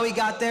 Now, how he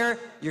got there,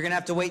 you're going to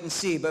have to wait and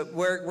see, but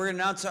we're going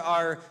to announce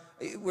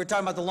we're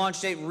talking about the launch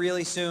date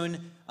really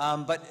soon,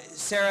 but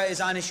Sarah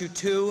is on issue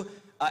 2,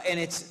 and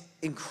it's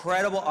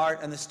incredible art,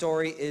 and the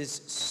story is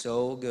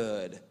so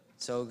good.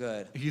 So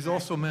good. He's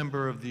also a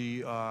member of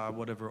the,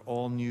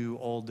 all-new,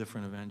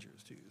 all-different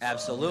Avengers, too.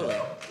 Absolutely.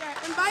 Yeah,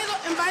 and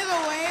by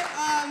the way,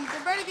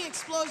 there better be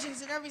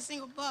explosions in every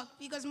single book,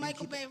 because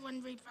Michael Bay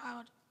wouldn't be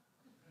proud.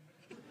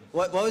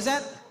 What was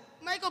that?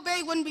 Michael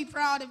Bay wouldn't be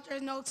proud if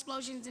there's no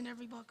explosions in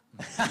every book.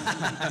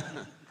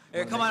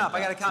 Here, come on up. I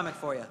got a comic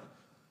for you.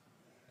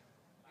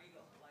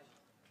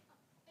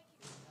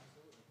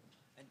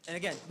 And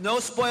again, no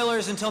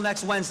spoilers until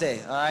next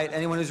Wednesday, all right?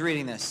 Anyone who's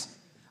reading this.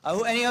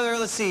 Any other,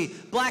 let's see,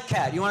 Black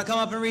Cat, you want to come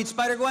up and read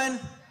Spider-Gwen?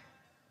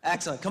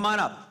 Excellent. Come on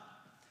up.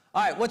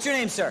 All right, what's your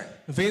name, sir?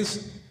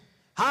 Vince.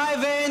 Hi,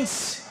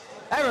 Vince.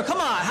 Everyone, come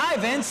on. Hi,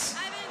 Vince.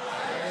 Hi,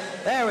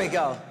 Vince. There we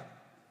go.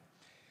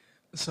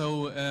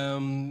 So,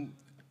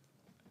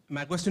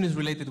 my question is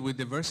related with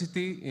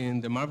diversity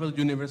in the Marvel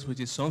Universe, which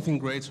is something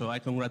great. So I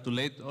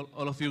congratulate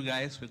all of you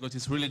guys because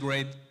it's really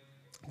great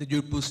that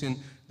you're pushing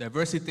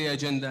diversity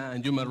agenda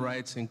and human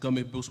rights in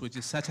comic books, which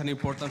is such an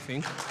important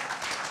thing.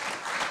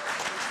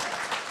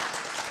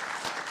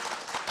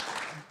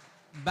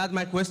 But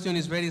my question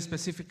is very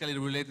specifically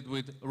related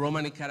with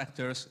Romani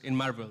characters in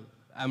Marvel.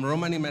 I'm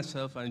Romani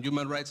myself, and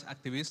human rights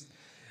activist,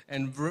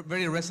 and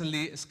very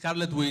recently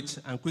Scarlet Witch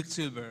and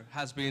Quicksilver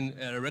has been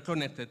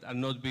reconnected and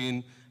not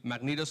being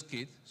Magneto's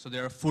kid, so they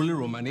are fully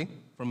Romani,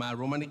 from a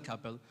Romani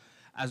couple,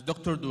 as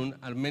Dr. Doom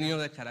and many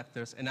other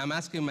characters. And I'm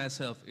asking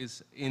myself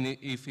if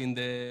in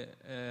the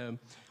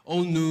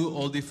all new,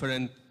 all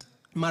different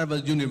Marvel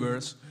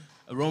universe,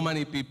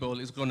 Romani people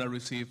is going to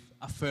receive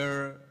a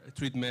fair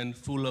treatment,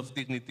 full of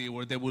dignity,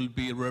 where they will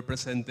be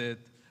represented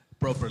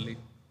properly.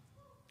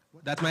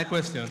 That's my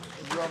question.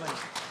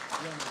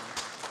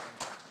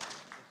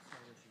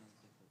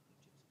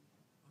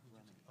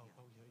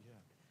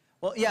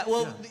 Well, yeah,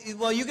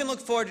 well, you can look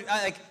forward.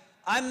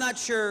 I'm not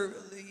sure.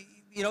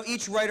 You know,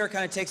 each writer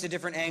kind of takes a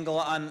different angle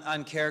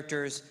on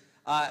characters.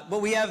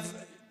 But we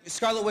have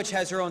Scarlet Witch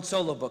has her own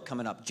solo book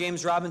coming up.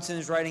 James Robinson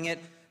is writing it.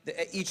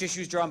 Each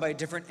issue is drawn by a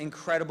different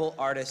incredible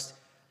artist.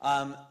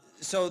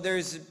 So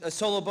there's a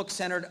solo book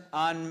centered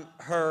on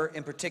her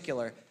in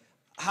particular.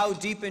 How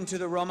deep into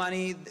the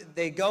Romani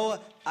they go,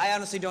 I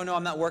honestly don't know.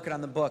 I'm not working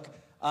on the book.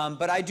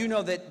 But I do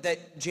know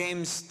that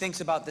James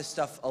thinks about this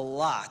stuff a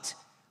lot.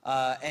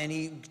 And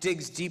he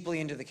digs deeply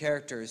into the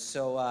characters.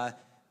 So,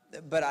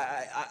 but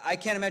I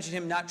can't imagine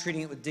him not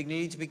treating it with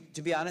dignity,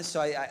 to be honest.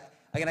 So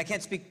again, I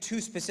can't speak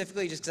too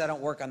specifically just because I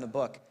don't work on the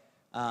book.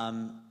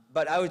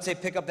 But I would say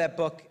pick up that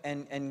book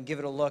and give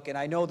it a look. And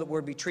I know that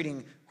we'll be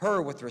treating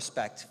her with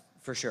respect,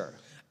 for sure.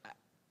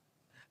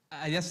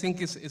 I just think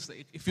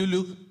if you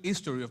look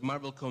history of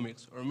Marvel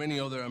Comics or many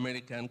other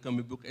American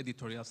comic book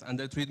editorials and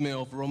the treatment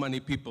of Romani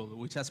people,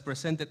 which has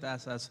presented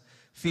us as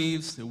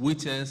thieves,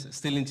 witches,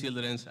 stealing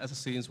children,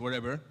 assassins,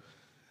 whatever,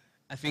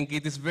 I think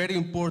it is very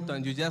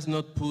important you just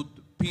not put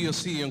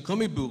POC on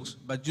comic books,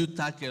 but you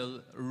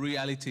tackle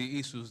reality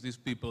issues these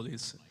people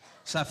is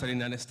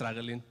suffering and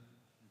struggling.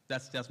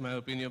 That's just my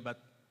opinion, but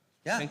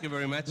yeah. Thank you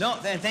very much. No,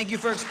 and thank you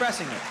for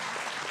expressing it.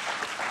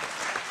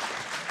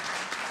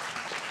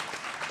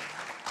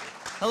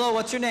 Hello,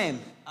 what's your name?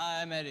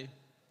 I'm Eddie.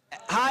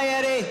 Hi,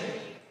 Eddie.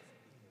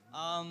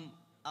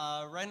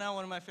 Right now,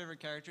 one of my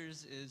favorite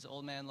characters is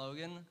Old Man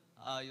Logan.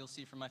 You'll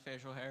see from my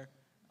facial hair.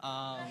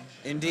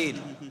 Indeed.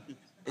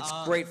 It's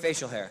great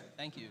facial hair.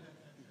 Thank you.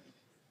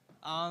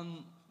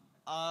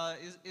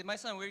 It might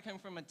sound weird coming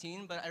from a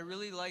teen, but I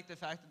really like the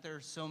fact that there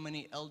are so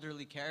many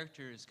elderly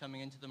characters coming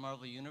into the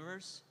Marvel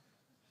Universe.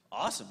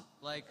 Awesome.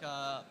 Like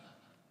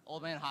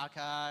Old Man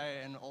Hawkeye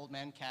and Old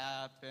Man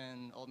Cap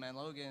and Old Man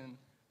Logan.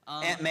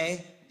 Aunt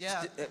May,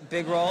 yeah,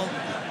 big role.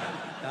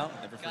 No,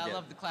 never forget. I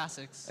love the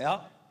classics.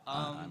 Yeah.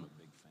 I'm a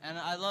big fan. And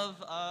I love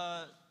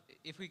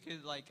if we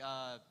could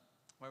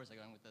where was I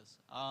going with this?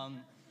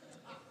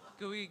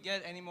 Could we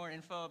get any more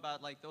info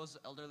about like those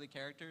elderly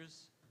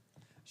characters?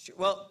 Sure.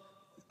 Well,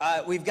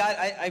 we've got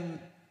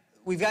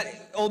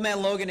Old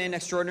Man Logan in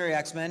Extraordinary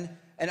X-Men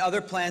and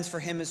other plans for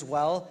him as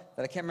well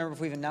that I can't remember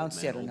if we've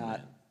announced yet or not.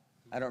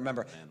 I don't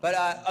remember. But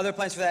other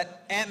plans for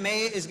that. Aunt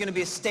May is going to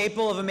be a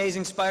staple of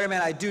Amazing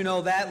Spider-Man. I do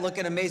know that. Look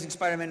at Amazing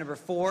Spider-Man number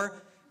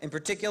 4 in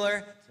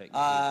particular.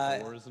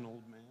 Thor is an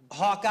old man.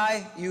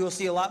 Hawkeye, you will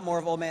see a lot more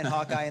of Old Man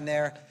Hawkeye in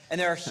there. And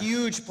there are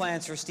huge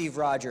plans for Steve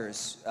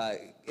Rogers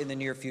in the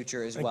near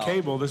future as well. And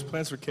Cable, there's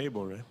plans for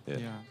Cable, right? Yeah.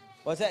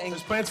 What's that?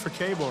 There's plans for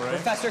Cable, right?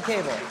 Professor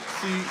Cable.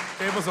 See,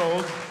 Cable's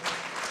old.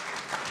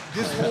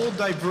 This whole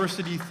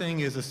diversity thing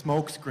is a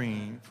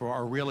smokescreen for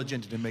our real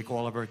agenda to make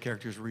all of our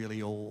characters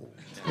really old.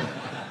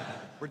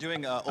 We're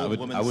doing I Old would,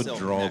 Woman I would Silk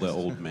draw next. the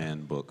old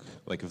man book.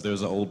 Like if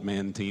there's an old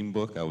man team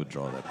book, I would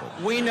draw that book.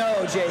 We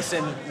know,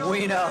 Jason.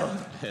 We know.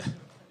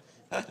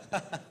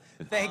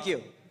 Thank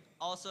you.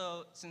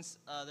 Also, since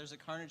there's a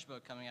Carnage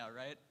book coming out,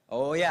 right?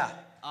 Oh, yeah.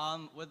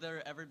 Would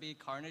there ever be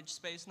Carnage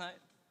Space Knight?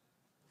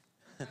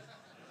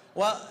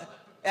 Well,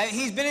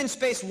 he's been in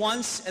space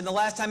once, and the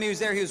last time he was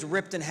there, he was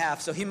ripped in half,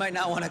 so he might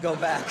not want to go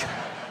back.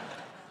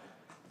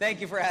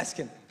 Thank you for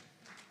asking.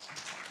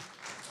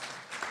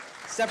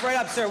 Step right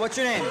up, sir. What's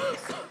your name?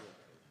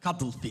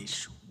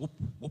 Cuttlefish. Whoop,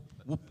 whoop,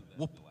 whoop,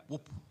 whoop,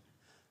 whoop.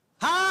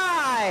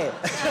 Hi!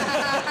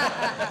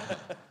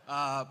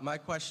 My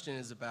question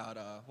is about,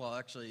 well,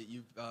 actually,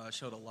 you've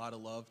showed a lot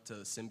of love to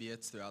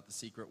symbiotes throughout the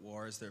Secret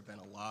Wars. There have been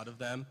a lot of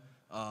them.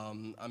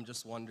 I'm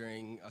just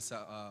wondering,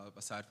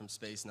 aside from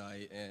Space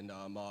Knight and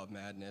Maw of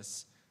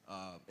Madness,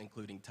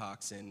 including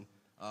Toxin,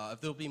 if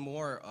there'll be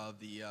more of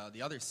the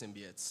other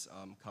symbiotes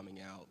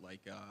coming out,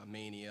 like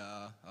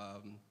Mania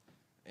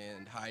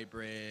and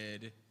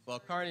Hybrid. Well,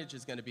 Carnage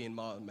is going to be in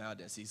Maw of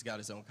Madness. He's got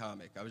his own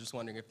comic. I was just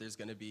wondering if there's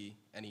going to be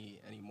any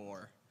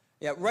more.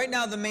 Yeah, right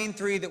now the main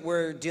 3 that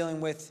we're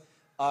dealing with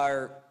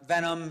are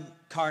Venom,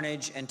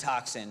 Carnage, and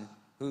Toxin,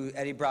 who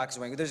Eddie Brock is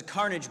wearing. There's a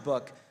Carnage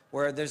book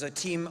where there's a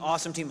team,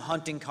 awesome team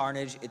hunting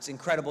Carnage. It's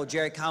incredible.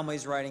 Jerry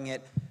Conway's writing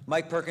it.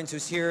 Mike Perkins,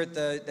 who's here at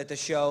the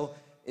show,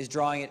 is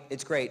drawing it.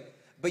 It's great.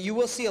 But you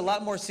will see a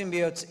lot more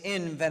symbiotes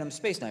in Venom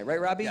Space Knight,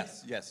 right, Robbie?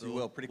 Yes, you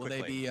will pretty quickly.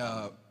 Will they be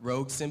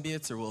rogue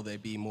symbiotes, or will they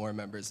be more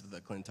members of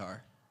the Clintar?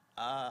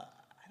 I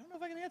don't know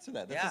if I can answer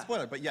that. That's a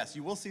spoiler. But yes,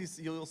 you'll see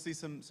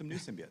some new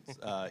symbiotes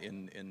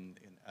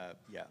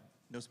yeah.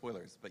 No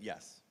spoilers, but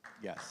yes.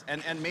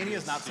 And Mania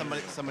is not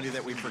somebody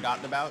that we've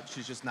forgotten about.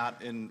 She's just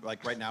not in,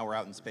 like, right now we're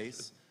out in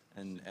space,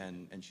 and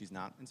she's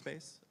not in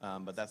space.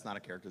 But that's not a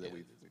character that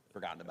we've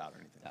forgotten about or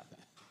anything. Yeah.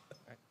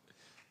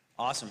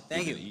 Awesome.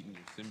 Thank you. Eating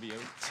your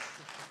symbiote.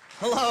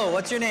 Hello,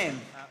 what's your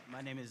name?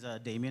 My name is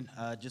Damien.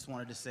 Just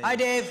wanted to say... Hi,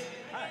 Dave.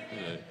 Hi.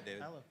 Hello.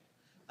 David.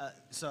 Hello.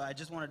 So I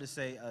just wanted to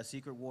say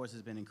Secret Wars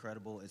has been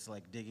incredible. It's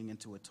like digging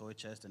into a toy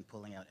chest and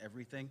pulling out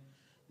everything.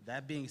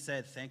 That being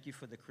said, thank you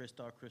for the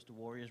Crystal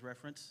Warriors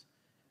reference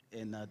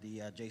in the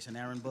Jason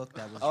Aaron book.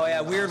 That was Oh, yeah,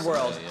 really Weird awesome.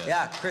 World.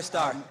 Yeah,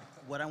 Crystal.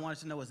 What I wanted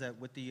to know is that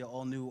with the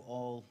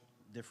all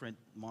different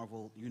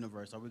Marvel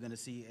universe, are we going to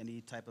see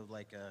any type of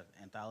like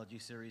anthology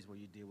series where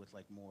you deal with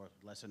like more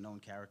lesser known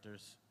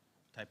characters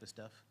type of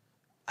stuff?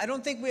 I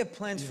don't think we have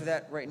plans for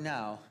that right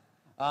now.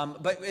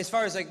 But as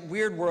far as like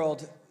Weird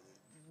World,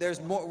 there's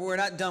more. We're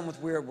not done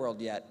with Weird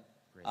World yet.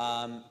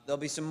 There'll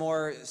be some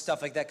more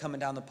stuff like that coming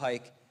down the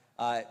pike.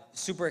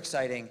 Super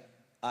exciting.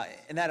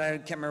 And that I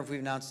can't remember if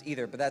we've announced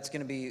either, but that's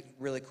going to be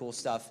really cool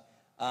stuff.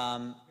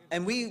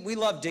 And we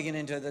love digging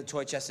into the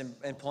toy chest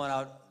and pulling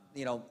out,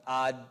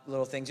 odd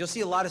little things. You'll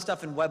see a lot of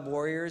stuff in Web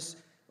Warriors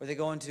where they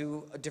go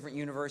into different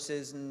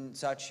universes and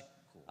such.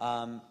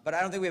 But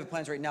I don't think we have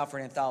plans right now for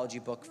an anthology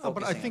book. No,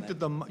 but I focusing think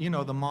on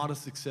that the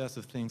modest success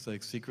of things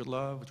like Secret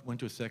Love, which went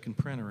to a second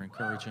print, are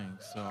encouraging.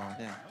 So,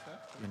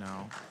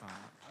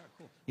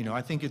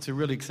 I think it's a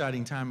really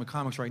exciting time in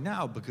comics right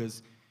now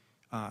because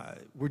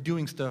we're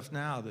doing stuff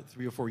now that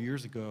 3 or 4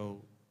 years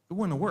ago it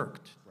wouldn't have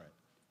worked. Right.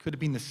 Could have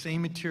been the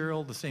same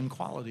material, the same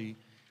quality,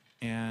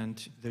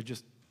 and there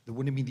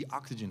wouldn't be the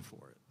oxygen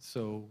for it.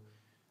 So,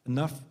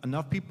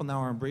 enough people now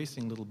are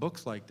embracing little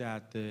books like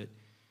that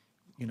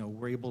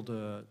we're able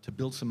to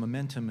build some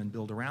momentum and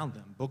build around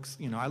them. Books,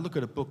 I look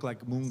at a book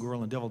like Moon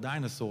Girl and Devil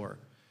Dinosaur,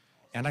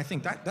 and I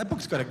think that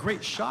book's got a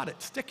great shot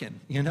at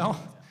sticking,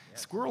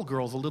 Squirrel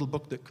Girl's a little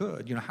book that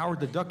could. Howard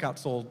the Duck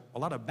outsold a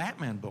lot of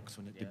Batman books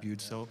when it debuted,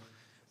 so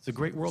it's a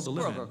great world to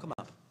live in. Squirrel Girl, come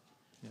on.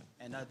 Yeah.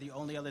 And the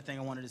only other thing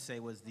I wanted to say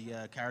was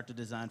the character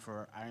design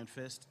for Iron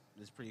Fist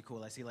is pretty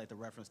cool. I see like the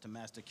reference to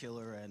Master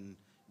Killer and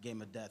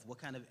Game of Death. What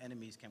kind of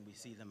enemies can we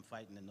see them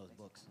fighting in those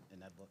books, in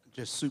that book?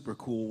 Just super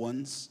cool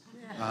ones.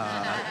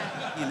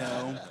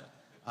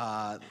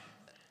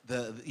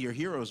 Your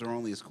heroes are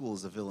only as cool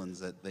as the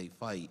villains that they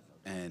fight.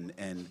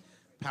 And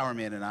Power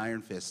Man and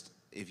Iron Fist,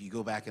 if you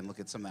go back and look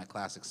at some of that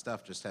classic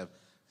stuff, just have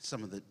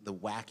some of the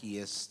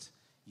wackiest,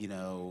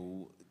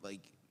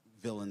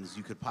 villains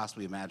you could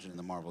possibly imagine in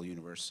the Marvel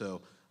Universe.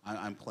 So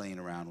I'm playing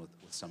around with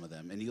some of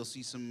them. And you'll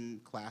see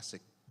some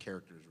classic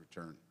characters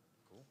return.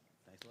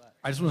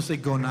 I just want to say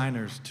go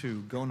Niners,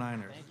 too. Go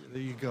Niners.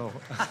 There you go.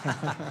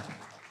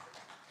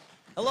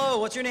 Hello,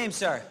 what's your name,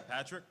 sir?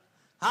 Patrick.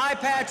 Hi,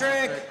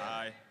 Patrick.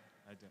 Hi.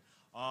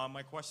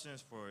 My question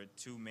is for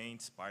two main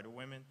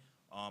Spider-Women.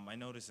 I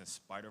noticed in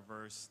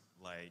Spider-Verse,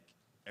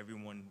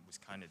 everyone was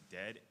kind of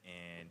dead,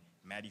 and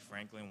Maddie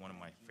Franklin, one of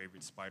my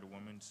favorite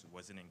Spider-Women,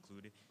 wasn't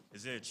included.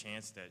 Is there a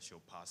chance that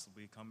she'll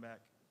possibly come back?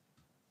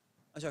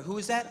 I'm sorry, who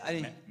is that?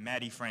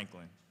 Maddie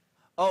Franklin.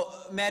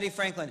 Oh, Maddie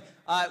Franklin.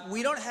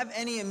 We don't have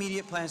any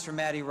immediate plans for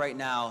Maddie right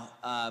now,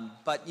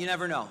 but you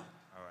never know.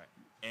 All right.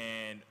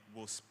 And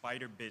will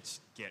Spider-Bitch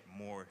get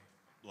more,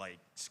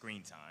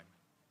 screen time,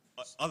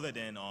 other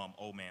than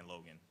Old Man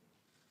Logan?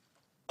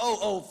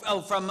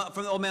 From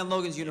the Old Man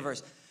Logan's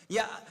universe.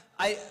 Yeah,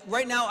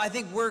 right now I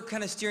think we're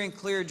kind of steering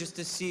clear just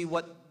to see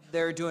what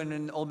they're doing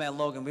in Old Man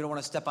Logan. We don't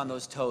want to step on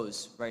those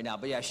toes right now.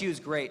 But yeah, she was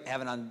great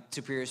having on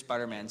Superior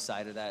Spider-Man's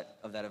side of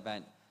that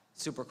event.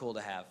 Super cool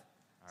to have.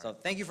 So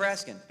thank you for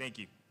asking. Thank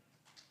you.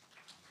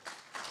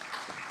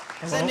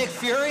 Is that Nick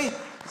Fury?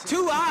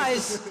 2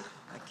 eyes.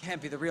 That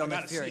can't be the real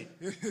Nick Fury.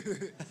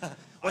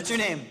 What's your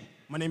name?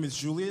 My name is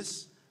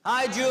Julius.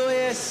 Hi,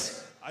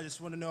 Julius. I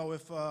just want to know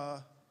if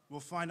we'll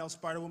find out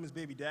Spider-Woman's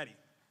baby daddy.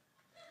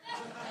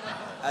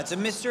 That's a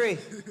mystery.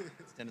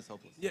 It's Dennis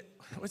Hopeless. Yeah,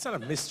 it's not a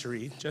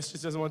mystery.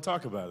 Justice doesn't want to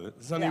talk about it.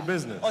 It's none of your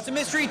business. Oh, it's a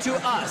mystery to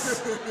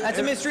us. That's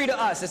a mystery to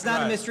us. It's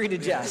not a mystery to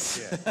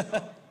Jess.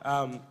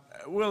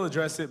 We'll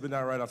address it, but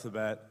not right off the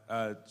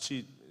bat.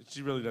 She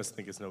really does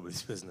think it's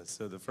nobody's business.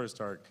 So the first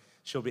arc,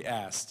 she'll be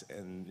asked,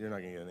 and you're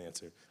not going to get an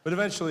answer. But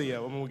eventually, yeah,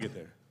 we'll get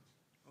there.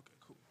 Okay,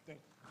 cool.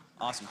 Thanks.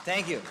 Awesome.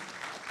 Thank you.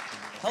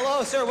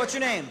 Hello, sir. What's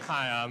your name?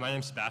 Hi, my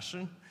name's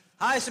Sebastian.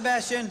 Hi,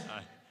 Sebastian.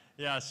 Hi.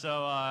 Yeah,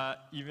 so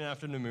even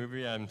after the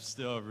movie, I'm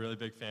still a really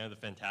big fan of the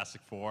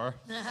Fantastic Four.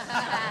 Yeah,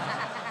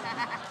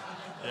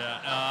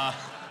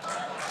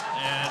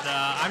 and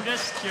I'm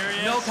just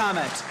curious. No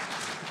comment.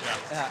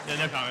 Yeah,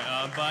 no comment.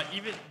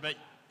 But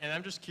And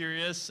I'm just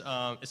curious,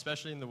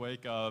 especially in the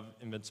wake of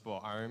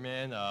Invincible Iron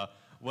Man,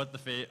 what the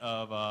fate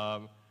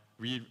of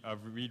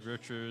Reed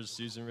Richards,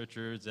 Susan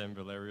Richards, and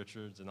Valeria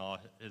Richards, and all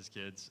his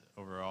kids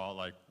overall,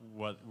 like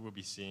what we'll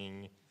be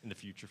seeing in the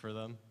future for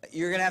them.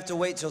 You're gonna have to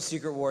wait till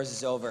Secret Wars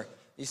is over.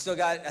 You still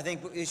got, I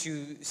think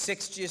issue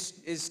 6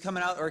 just is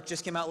coming out, or it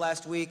just came out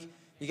last week.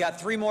 You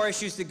got 3 more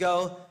issues to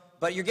go,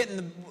 but you're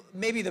getting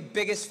maybe the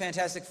biggest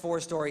Fantastic Four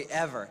story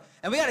ever.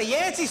 And we got a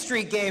Yancey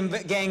Street gang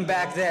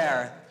back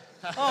there.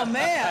 Oh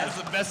man. That's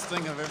the best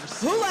thing I've ever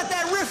seen. Who let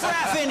that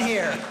riffraff in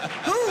here?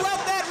 Who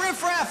let that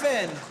riffraff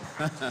in?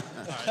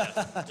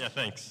 Yeah,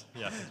 thanks.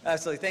 Yeah.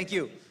 Absolutely, thank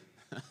you.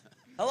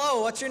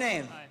 Hello, what's your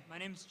name? Hi, my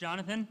name's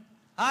Jonathan.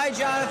 Hi,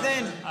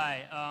 Jonathan.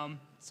 Hi.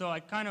 So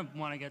I kind of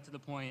want to get to the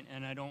point,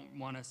 and I don't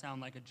want to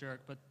sound like a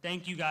jerk, but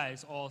thank you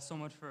guys all so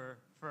much for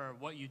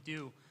what you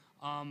do.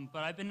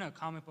 But I've been a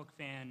comic book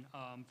fan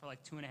for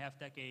like 2.5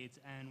 decades,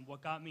 and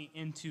what got me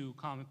into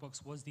comic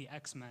books was the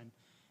X-Men.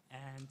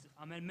 And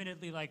I'm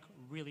admittedly like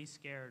really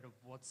scared of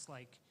what's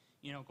like,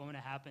 you know, going to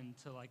happen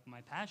to like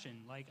my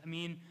passion. Like, I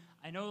mean,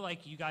 I know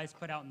like you guys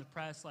put out in the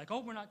press like,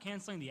 oh, we're not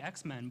canceling the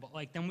X-Men, but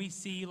like then we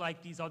see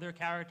like these other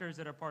characters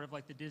that are part of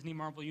like the Disney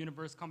Marvel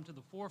universe come to the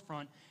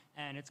forefront,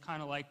 and it's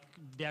kind of like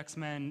the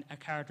X-Men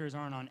characters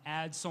aren't on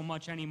ads so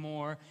much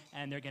anymore,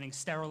 and they're getting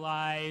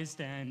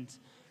sterilized, and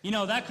you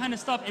know, that kind of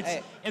stuff.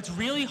 It's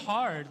really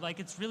hard. Like,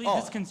 it's really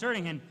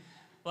disconcerting, and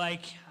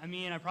like, I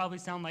mean, I probably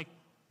sound like,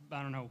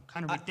 I don't know,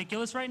 kind of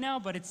ridiculous right now,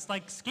 but it's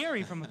like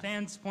scary from a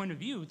fan's point of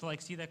view to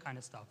like see that kind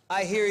of stuff.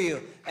 I hear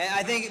you, and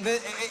I think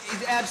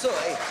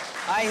absolutely,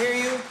 I hear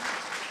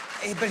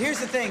you. But here's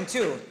the thing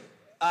too,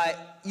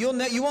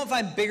 you won't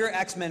find bigger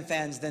X-Men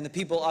fans than the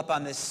people up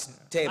on this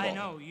table. I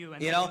know you,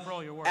 and you thank know, you for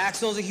all your work.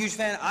 Axel's a huge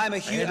fan. I'm a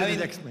huge. I mean,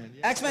 X-Men.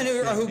 Yeah. X-Men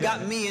are who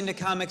got me into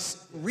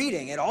comics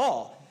reading at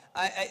all.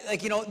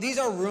 Like, you know, these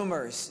are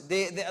rumors.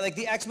 Like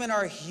the X-Men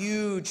are a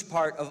huge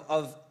part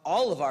of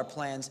all of our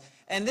plans.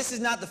 And this is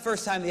not the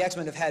first time the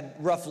X-Men have had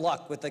rough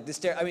luck with like this.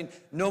 I mean,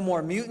 No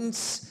More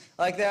Mutants.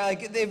 Like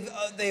they've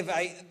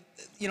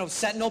you know,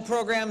 Sentinel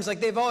programs. Like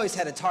they've always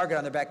had a target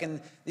on their back,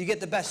 and you get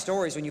the best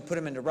stories when you put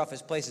them into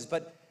roughest places.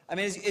 But I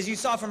mean, as you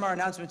saw from our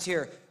announcements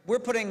here, we're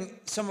putting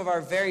some of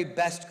our very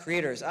best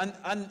creators on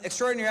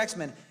Extraordinary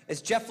X-Men.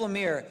 Is Jeff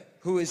Lemire,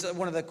 who is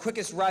one of the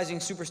quickest rising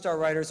superstar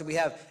writers that we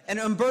have, and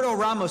Humberto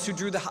Ramos, who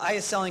drew the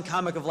highest selling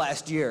comic of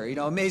last year. You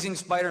know, Amazing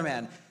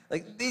Spider-Man.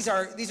 Like these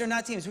are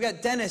not teams. We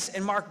got Dennis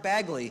and Mark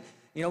Bagley.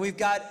 You know, we've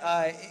got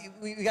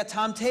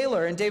Tom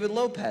Taylor and David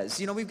Lopez.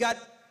 You know, we've got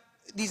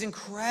these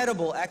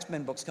incredible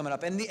X-Men books coming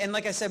up. And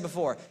like I said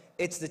before,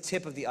 it's the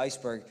tip of the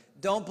iceberg.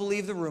 Don't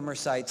believe the rumor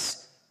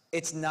sites.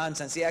 It's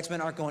nonsense. The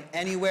X-Men aren't going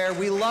anywhere.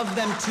 We love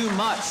them too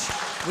much.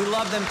 We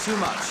love them too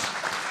much.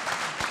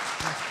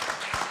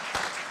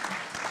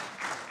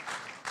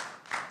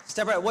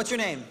 Step right. What's your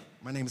name?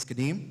 My name is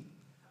Kadeem.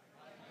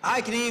 Hi,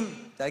 Kadeem.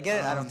 Did I get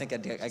it? I don't think I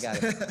did. I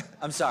got it.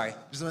 I'm sorry.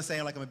 Just want to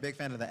say, like, I'm a big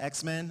fan of the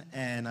X-Men,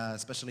 and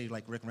especially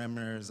like Rick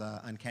Remner's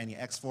Uncanny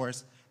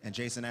X-Force and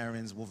Jason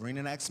Aaron's Wolverine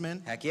and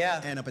X-Men. Heck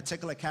yeah. And a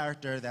particular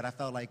character that I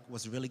felt like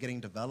was really getting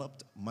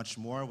developed much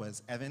more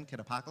was Evan, Kid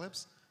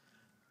Apocalypse.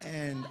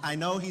 And I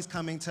know he's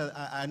coming to.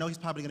 I know he's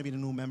probably going to be the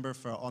new member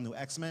for all new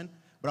X-Men.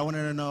 But I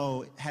wanted to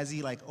know, has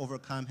he like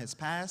overcome his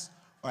past,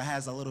 or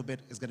has a little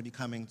bit is going to be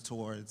coming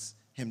towards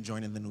him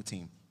joining the new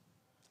team?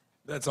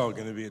 That's all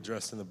going to be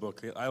addressed in the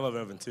book. I love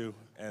Evan too,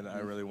 and I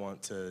really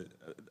want to.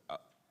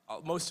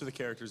 Most of the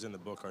characters in the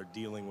book are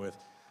dealing with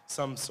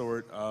some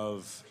sort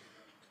of,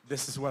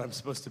 this is what I'm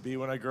supposed to be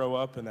when I grow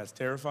up, and that's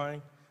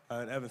terrifying.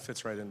 And Evan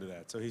fits right into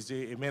that. So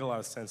it made a lot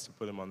of sense to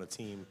put him on the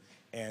team,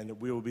 and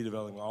we will be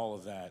developing all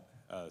of that.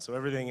 So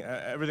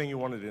everything you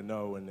wanted to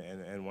know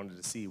and wanted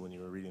to see when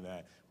you were reading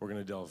that, we're going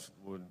to delve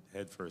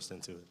head first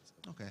into it.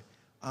 So. Okay.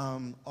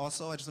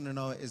 Also, I just want to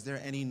know, is there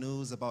any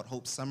news about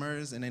Hope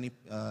Summers and any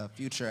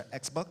future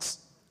X-Books?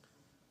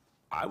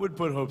 I would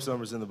put Hope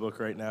Summers in the book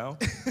right now.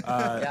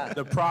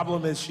 The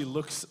problem is she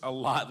looks a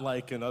lot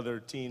like another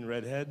teen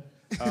redhead,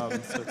 so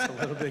it's a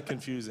little bit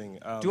confusing.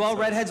 Do all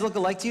redheads look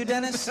alike to you,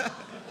 Dennis?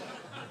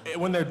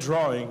 When they're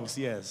drawings,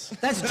 yes.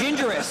 That's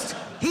gingerist.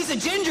 He's a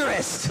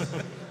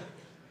gingerist.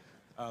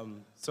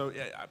 So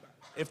yeah,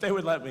 if they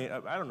would let me,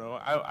 I don't know.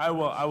 I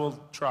will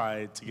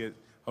try to get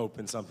Hope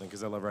in something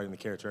because I love writing the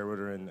character. I wrote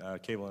her in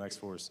Cable and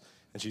X-Force,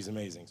 and she's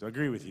amazing. So I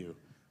agree with you,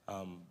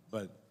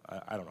 but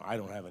I don't know. I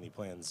don't have any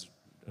plans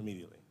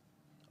immediately.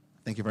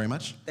 Thank you very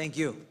much. Thank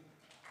you.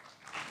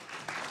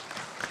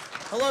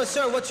 Hello,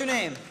 sir. What's your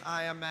name?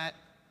 Hi, I'm Matt.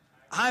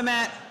 Hi,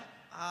 Matt.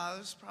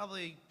 This is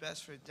probably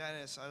best for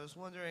Dennis. I was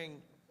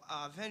wondering,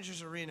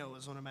 Avengers Arena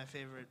was one of my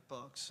favorite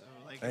books.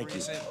 Thank you.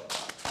 Recent.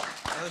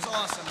 It was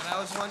awesome, and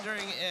I was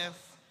wondering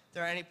if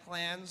there are any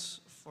plans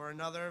for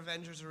another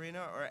Avengers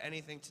Arena or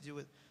anything to do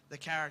with the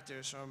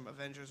characters from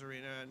Avengers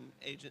Arena and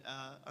Agent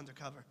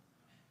Undercover.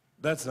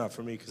 That's not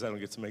for me because I don't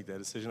get to make that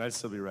decision. I'd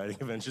still be writing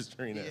Avengers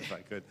Arena if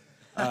I could.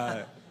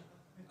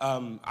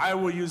 I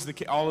will use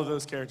all of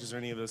those characters or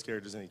any of those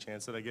characters any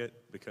chance that I get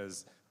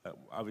because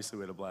obviously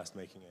we had a blast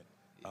making it.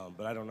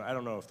 But I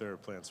don't know if there are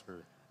plans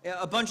for Yeah,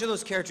 a bunch of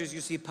those characters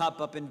you see pop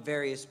up in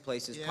various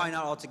places. Yeah. Probably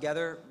not all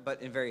together,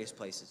 but in various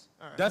places.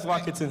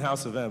 Deathlock hits in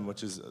House of M,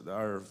 which is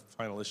our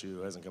final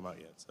issue. Hasn't come out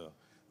yet, so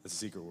it's a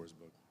Secret Wars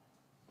book.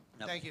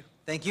 Yep. Thank you.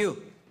 Thank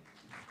you.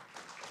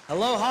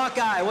 Hello,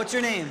 Hawkeye. What's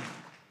your name?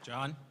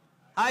 John.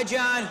 Hi,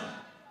 John.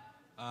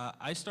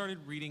 I started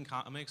reading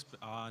comics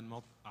on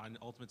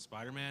Ultimate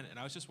Spider-Man, and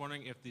I was just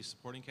wondering if the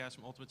supporting cast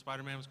from Ultimate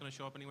Spider-Man was going to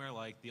show up anywhere,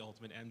 like the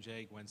Ultimate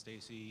MJ, Gwen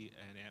Stacy,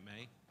 and Aunt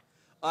May.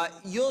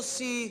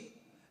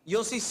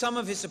 You'll see some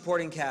of his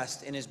supporting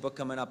cast in his book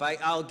coming up.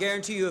 I'll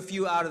guarantee you a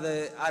few out of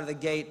the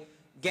gate.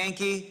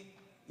 Genki,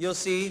 you'll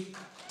see.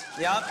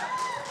 Yep.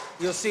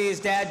 You'll see his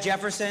dad,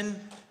 Jefferson.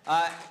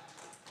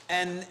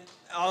 And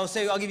I'll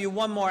give you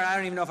one more, and I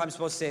don't even know if I'm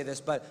supposed to say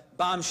this, but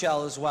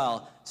Bombshell as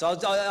well. So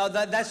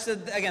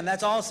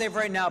that's all I'll say for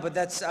right now,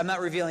 but I'm not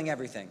revealing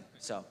everything,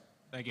 so.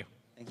 Thank you.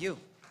 Thank you.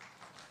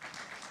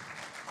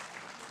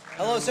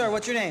 Hello, sir,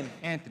 what's your name?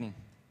 Anthony.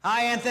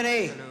 Hi,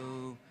 Anthony.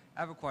 Hello.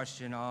 I have a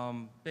question.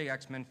 Big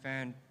X-Men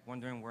fan,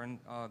 wondering when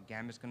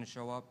Gambit's gonna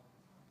show up.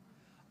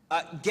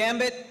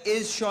 Gambit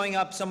is showing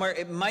up somewhere.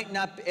 It might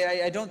not be,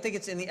 I don't think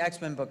it's in the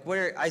X-Men book.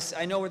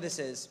 I know where this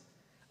is.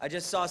 I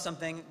just saw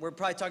something. We're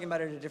probably talking about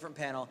it at a different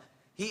panel.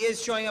 He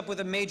is showing up with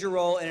a major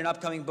role in an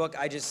upcoming book.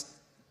 I just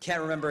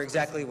can't remember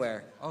exactly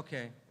where.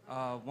 Okay.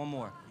 One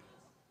more.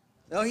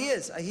 No, he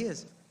is. He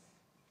is.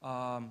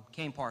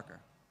 Kane Parker.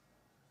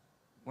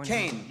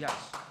 Kane. Yes.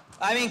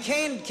 I mean,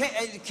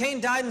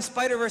 Kane died in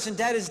Spider-Verse, and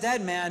dead is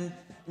dead, man.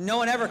 No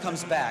one ever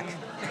comes back.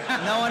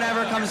 No one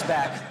ever comes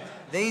back.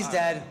 He's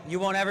dead. You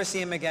won't ever see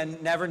him again.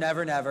 Never,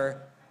 never,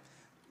 never.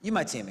 You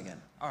might see him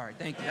again. All right,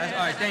 thank you. All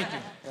right, thank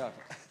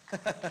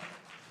you.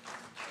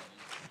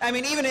 I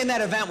mean, even in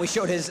that event, we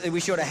showed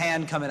a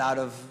hand coming out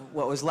of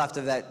what was left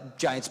of that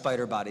giant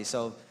spider body.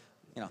 So,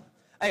 you know.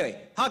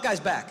 Anyway, Hawkeye's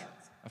back.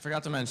 I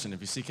forgot to mention,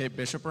 if you see Kate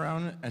Bishop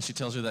around and she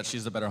tells you that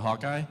she's the better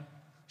Hawkeye,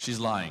 she's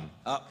lying.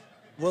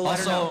 We'll let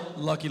her also, know.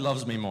 Lucky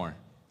loves me more.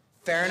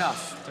 Fair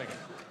enough.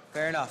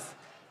 Fair enough.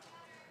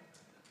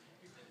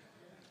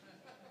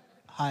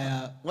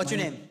 Hi. What's your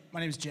name?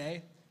 My name's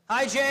Jay.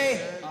 Hi, Jay.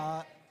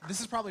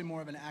 This is probably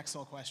more of an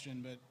Axel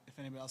question, but if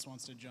anybody else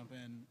wants to jump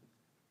in.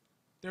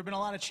 There have been a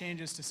lot of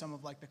changes to some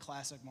of like the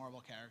classic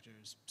Marvel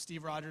characters.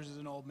 Steve Rogers is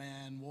an old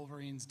man,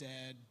 Wolverine's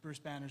dead, Bruce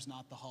Banner's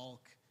not the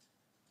Hulk.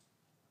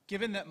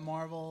 Given that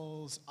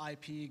Marvel's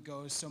IP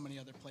goes so many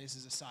other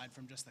places aside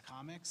from just the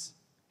comics,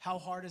 how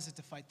hard is it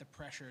to fight the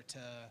pressure to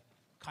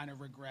kind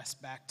of regress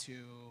back to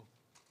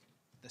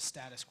the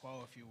status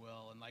quo, if you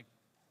will, and like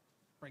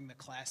bring the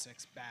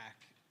classics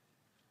back?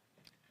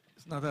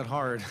 It's not that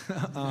hard.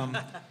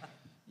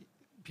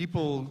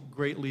 People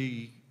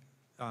greatly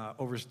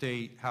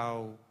overstate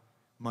how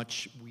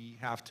much we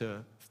have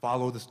to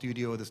follow the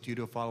studio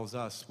follows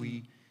us.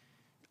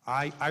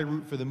 I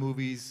root for the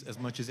movies as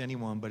much as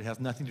anyone, but it has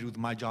nothing to do with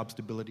my job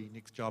stability,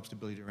 Nick's job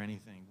stability, or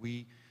anything.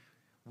 We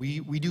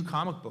do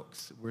comic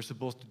books. We're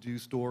supposed to do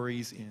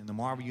stories in the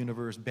Marvel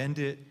Universe, bend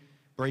it,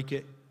 break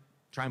it,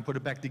 try and put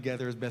it back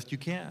together as best you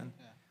can.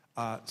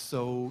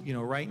 So, you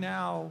know, right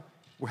now,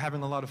 we're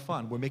having a lot of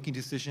fun. We're making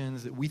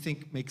decisions that we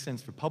think make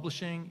sense for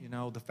publishing. You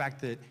know, the fact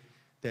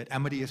that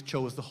Amadeus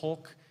chose the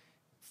Hulk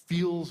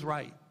feels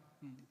right.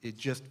 It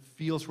just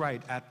feels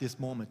right at this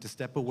moment to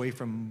step away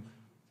from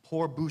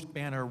poor Bruce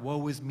Banner,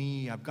 woe is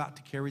me, I've got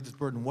to carry this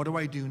burden, what do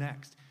I do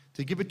next?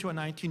 To give it to a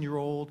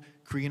 19-year-old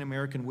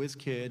Korean-American whiz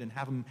kid and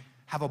have him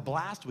have a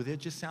blast with it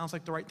just sounds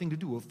like the right thing to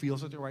do. It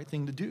feels like the right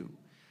thing to do.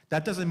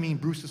 That doesn't mean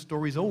Bruce's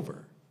story's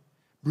over.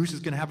 Bruce is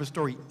going to have a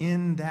story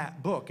in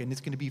that book, and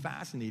it's going to be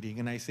fascinating.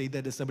 And I say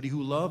that as somebody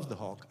who loves the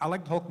Hulk. I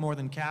like the Hulk more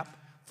than Cap,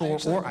 Thor,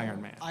 or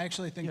Iron Man. I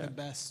actually think the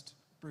best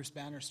Bruce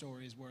Banner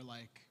stories were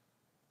like,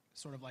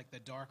 sort of like the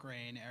Dark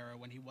Reign era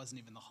when he wasn't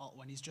even the Hulk.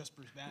 When he's just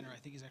Bruce Banner, I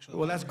think he's actually.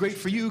 Well, that's great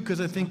for you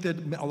because I think that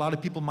a lot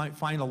of people might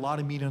find a lot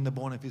of meat on the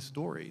bone of his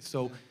story.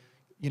 So,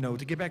 you know,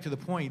 to get back to the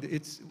point,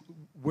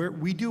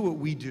 we do what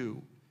we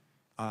do,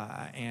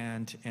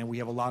 and we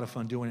have a lot of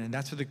fun doing it. And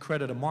that's to the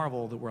credit of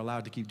Marvel that we're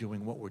allowed to keep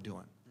doing what we're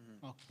doing.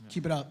 Well,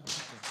 keep it up.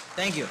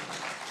 Thank you.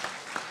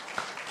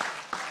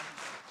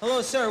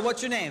 Hello, sir.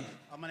 What's your name?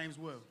 My name's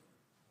Will.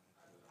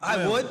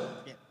 Hi, Wood.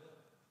 Yeah.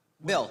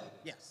 Bill.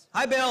 Yes.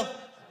 Hi, Bill.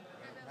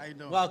 How you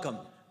doing? Welcome.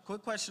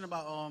 Quick question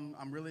about,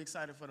 I'm really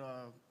excited for the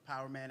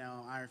Power Man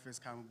Iron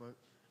Fist comic book.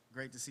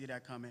 Great to see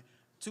that coming.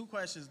 2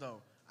 questions,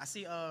 though. I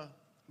see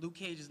Luke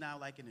Cage is now,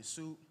 like, in his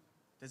suit.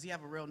 Does he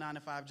have a real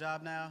 9-to-5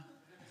 job now?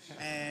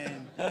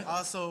 And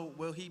also,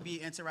 will he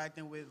be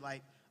interacting with,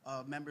 like,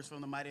 members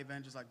from the Mighty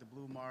Avengers, like the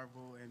Blue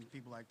Marvel and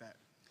people like that?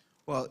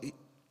 Well,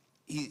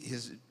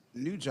 his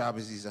new job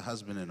is he's a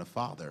husband and a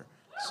father,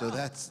 so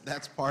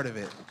that's part of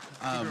it.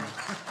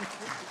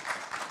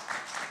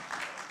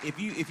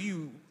 If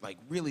you like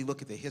really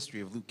look at the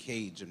history of Luke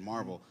Cage and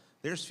Marvel,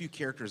 there's few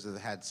characters that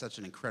have had such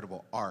an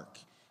incredible arc.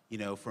 You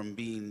know, from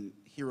being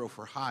hero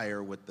for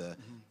hire with the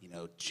you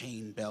know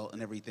chain belt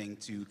and everything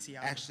to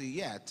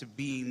actually to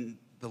being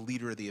the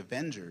leader of the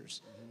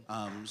Avengers.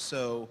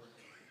 So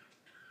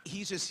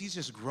he's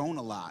just grown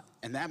a lot,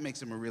 and that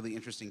makes him a really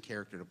interesting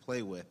character to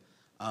play with.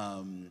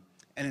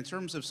 And in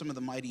terms of some of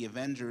the Mighty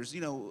Avengers,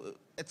 you know,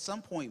 at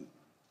some point,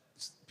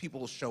 people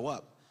will show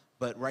up.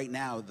 But right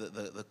now,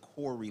 the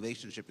core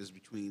relationship is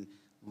between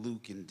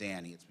Luke and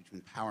Danny. It's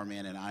between Power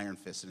Man and Iron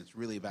Fist, and it's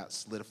really about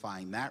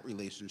solidifying that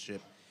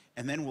relationship.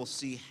 And then we'll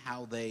see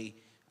how they,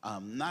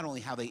 not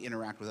only how they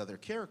interact with other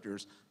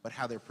characters, but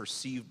how they're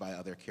perceived by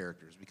other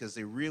characters. Because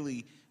they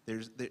really,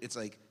 it's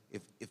like,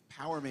 if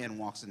Power Man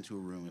walks into a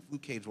room, if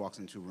Luke Cage walks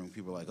into a room,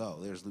 people are like, oh,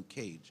 there's Luke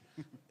Cage.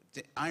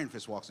 Iron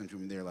Fist walks into a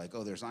room, they're like,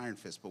 oh, there's Iron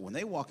Fist. But when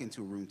they walk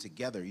into a room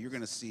together, you're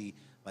going to see,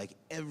 like,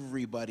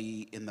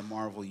 everybody in the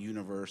Marvel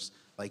Universe,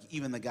 like,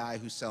 even the guy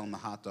who's selling the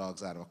hot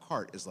dogs out of a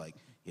cart is like,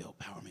 yo,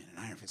 Power Man and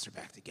Iron Fist are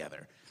back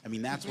together. I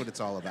mean, that's what it's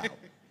all about.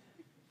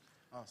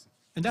 Awesome.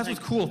 And that's what's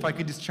cool, if I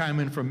could just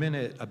chime in for a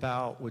minute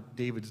about what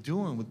David's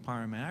doing with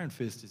Power Man Iron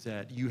Fist, is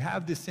that you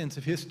have this sense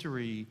of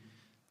history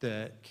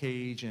that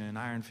Cage and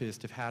Iron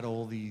Fist have had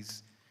all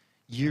these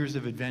years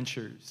of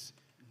adventures.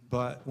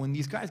 But when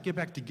these guys get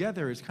back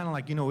together, it's kind of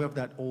like, you know, we have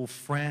that old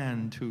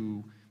friend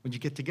who, when you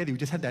get together, you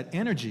just had that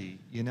energy,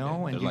 you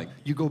know, and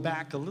you go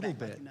back a little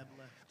bit.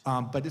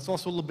 But it's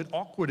also a little bit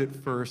awkward at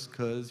first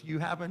because you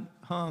haven't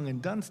hung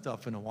and done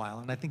stuff in a while.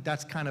 And I think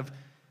that's kind of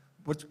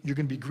what you're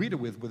going to be greeted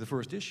with the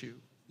first issue.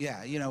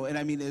 Yeah, you know, and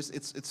I mean,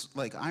 it's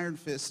like Iron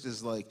Fist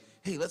is like,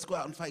 hey, let's go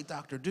out and fight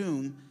Dr.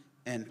 Doom.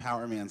 And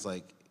Power Man's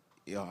like,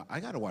 yo, I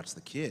got to watch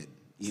the kid.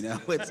 You know,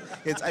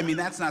 I mean,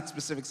 that's not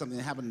specific something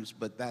that happens,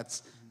 but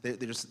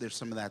there's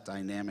some of that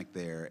dynamic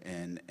there.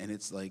 And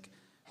it's like,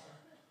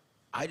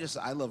 I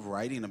love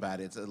writing about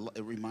it.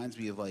 It reminds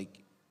me of, like,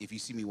 if you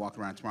see me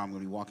walking around tomorrow, I'm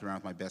going to be walking around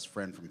with my best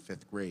friend from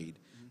 5th grade,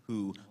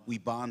 who we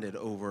bonded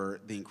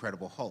over The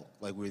Incredible Hulk.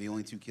 Like, we were the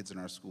only 2 kids in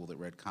our school that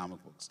read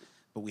comic books.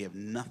 But we have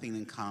nothing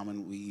in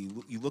common.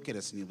 You look at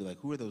us and you'll be like,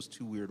 who are those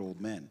 2 weird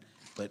old men?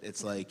 But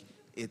it's like,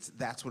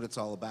 that's what it's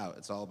all about.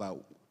 It's all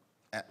about,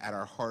 at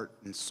our heart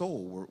and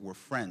soul, we're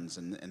friends,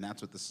 and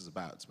that's what this is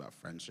about. It's about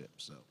friendship.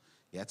 So,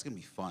 yeah, it's going to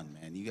be fun,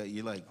 man. You're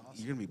going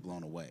to be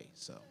blown away,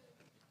 so.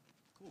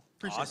 Cool.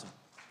 Appreciate it.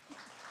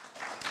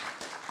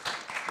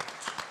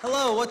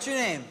 Hello, what's your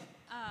name?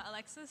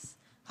 Alexis.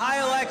 Hi,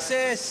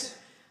 Alexis.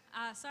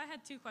 So I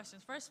had 2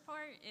 questions. First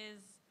part is,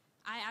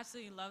 I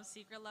absolutely love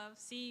Secret Love.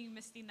 Seeing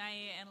Misty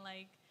Knight and,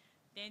 like,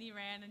 Danny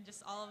Rand and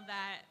just all of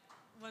that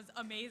was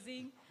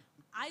amazing.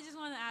 I just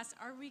wanted to ask,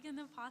 are we going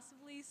to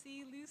possibly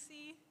see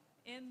Lucy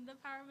in the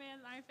Power Man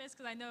Iron Fist?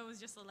 Because I know it was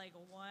just a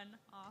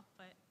one-off,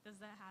 but does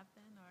that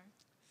happen, or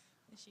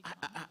is she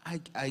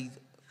gone?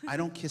 I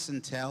don't kiss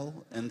and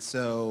tell, and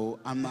so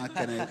I'm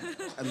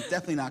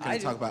definitely not gonna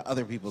talk about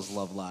other people's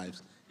love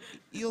lives.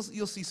 You'll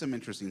see some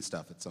interesting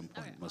stuff at some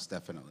point, most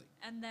definitely.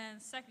 And then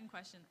second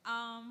question,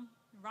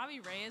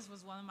 Robbie Reyes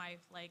was one of my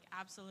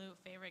absolute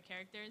favorite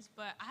characters,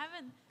 but I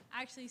haven't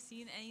actually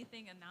seen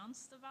anything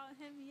announced about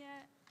him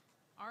yet.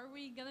 Are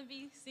we gonna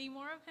be seeing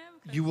more of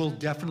him? You will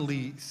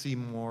definitely see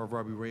more of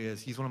Robbie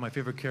Reyes. He's one of my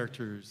favorite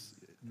characters,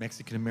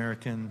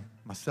 Mexican-American.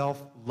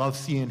 Myself, love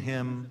seeing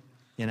him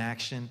in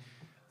action.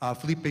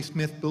 Felipe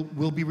Smith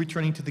will be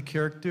returning to the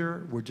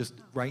character.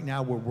 Right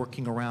now we're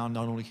working around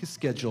not only his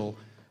schedule,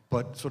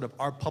 but sort of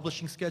our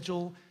publishing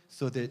schedule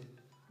so that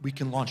we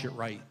can launch it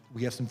right.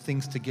 We have some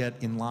things to get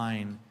in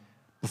line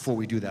before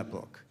we do that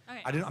book.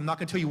 Okay. I'm not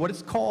gonna tell you what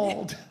it's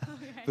called,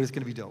 Okay. but it's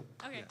gonna be dope.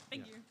 Okay,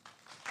 thank you.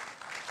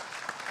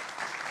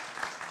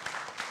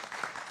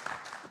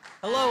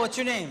 Hello, what's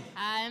your name?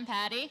 Hi, I'm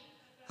Patty.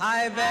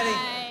 Hi, Betty.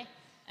 Hi.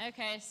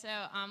 Okay, so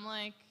I'm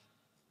like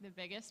the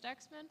biggest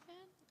X-Men fan,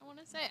 I want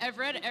to say. I've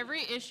read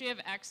every issue of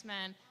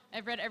X-Men.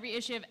 I've read every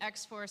issue of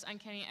X-Force,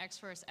 Uncanny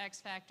X-Force,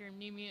 X-Factor,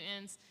 New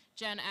Mutants,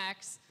 Gen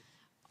X.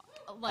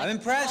 Like, I'm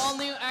impressed. All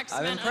new I'm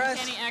X-Men,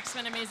 impressed. Uncanny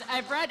X-Men, amazing.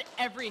 I've read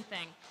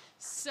everything.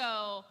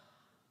 So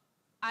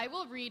I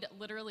will read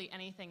literally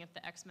anything if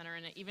the X-Men are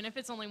in it, even if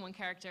it's only one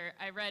character.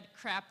 I read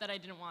crap that I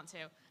didn't want to.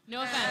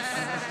 No offense.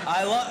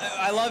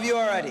 I love you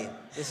already.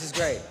 This is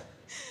great.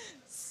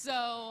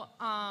 So,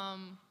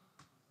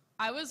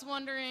 I was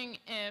wondering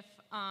if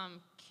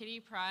Kitty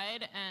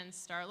Pryde and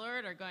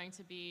Star-Lord are going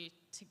to be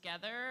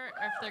together,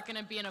 or if they're going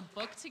to be in a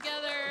book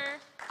together.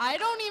 I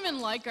don't even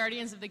like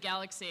Guardians of the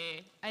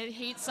Galaxy. I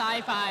hate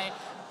sci-fi,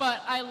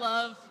 but I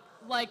love,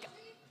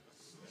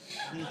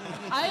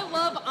 I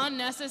love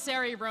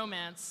unnecessary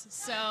romance,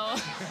 so.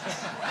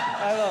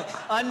 I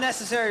love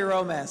unnecessary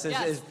romance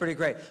is pretty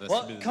great.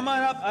 Well, come on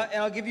up,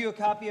 and I'll give you a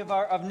copy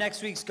of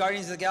next week's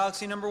Guardians of the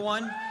Galaxy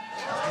 #1.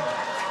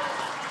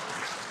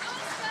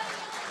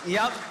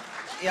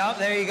 Yep,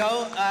 there you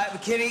go.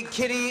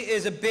 Kitty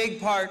is a big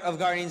part of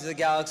Guardians of the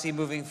Galaxy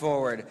moving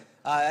forward.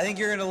 I think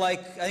you're gonna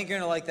like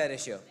that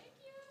issue.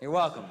 You're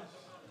welcome.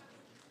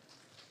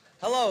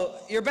 Hello,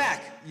 you're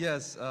back.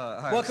 Yes.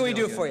 Hi, What can we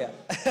do for you?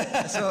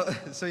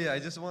 so yeah, I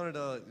just wanted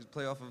to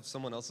play off of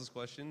someone else's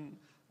question.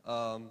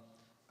 I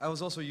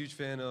was also a huge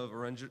fan of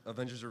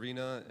Avengers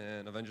Arena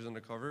and Avengers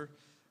Undercover,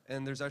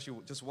 and there's actually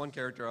just one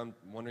character I'm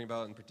wondering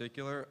about in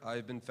particular.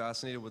 I've been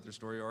fascinated with their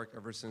story arc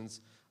ever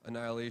since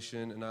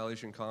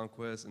Annihilation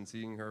Conquest, and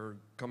seeing her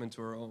come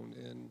into her own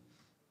in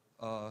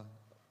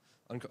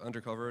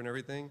Undercover and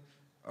everything.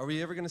 Are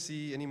we ever going to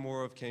see any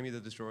more of Cammy the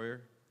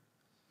Destroyer?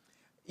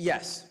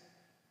 Yes,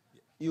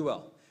 you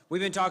will.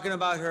 We've been talking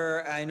about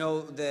her. I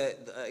know that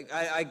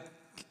I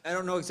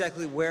don't know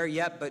exactly where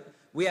yet, but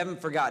we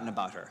haven't forgotten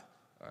about her.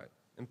 All right.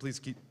 And please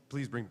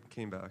bring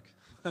Came back.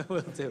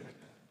 Will do.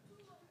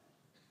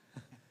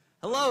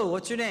 Hello,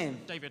 what's your name?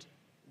 David.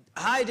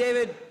 Hi,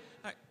 David.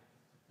 Hi.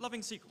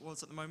 Loving Secret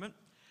Wars at the moment.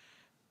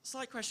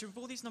 Slight question, with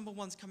all these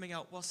 #1s coming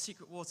out while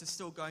Secret Wars is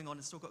still going on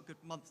and still got a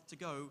good month to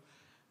go,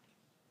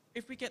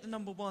 if we get the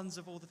 #1s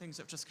of all the things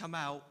that have just come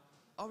out,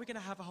 are we going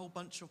to have a whole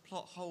bunch of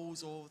plot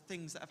holes or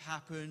things that have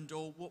happened,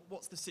 or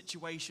what's the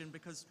situation?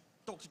 Because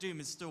Doctor Doom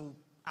is still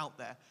out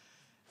there,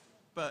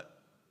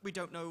 but we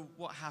don't know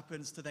what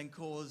happens to then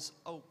cause,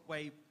 oh,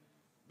 wait,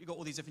 we got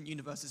all these different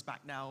universes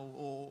back now,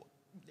 or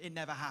it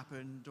never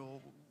happened, or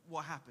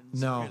what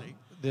happens, No,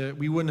 really?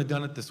 we wouldn't have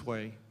done it this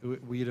way.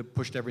 We'd have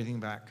pushed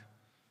everything back.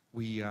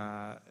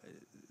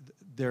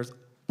 There's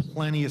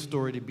plenty of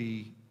story to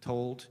be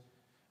told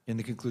in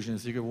the conclusion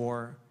of Secret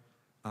War.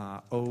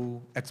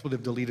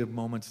 Expletive deleted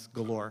moments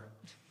galore,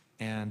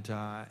 and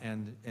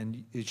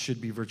it should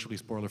be virtually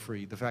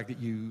spoiler-free. The fact that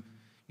you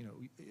know,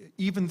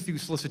 even through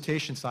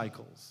solicitation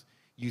cycles,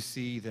 you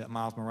see that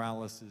Miles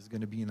Morales is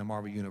going to be in the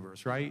Marvel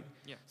Universe, right?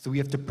 Yeah. So we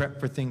have to prep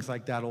for things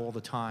like that all the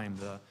time.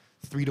 The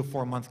 3 to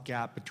 4 month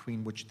gap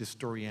between which this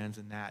story ends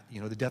and that. You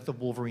know, the death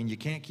of Wolverine, you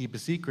can't keep a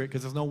secret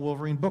because there's no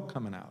Wolverine book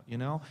coming out, you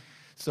know?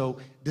 So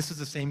this is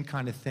the same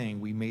kind of thing.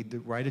 We made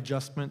the right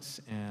adjustments,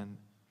 and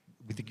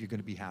we think you're going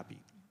to be happy.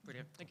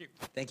 Brilliant, thank you.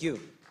 Thank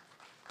you.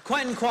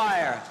 Quentin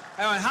Quire.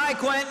 Everyone, hi,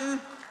 Quentin.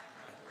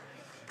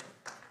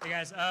 Hey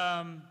guys,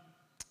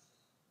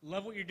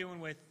 love what you're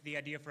doing with the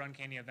idea for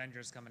Uncanny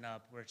Avengers coming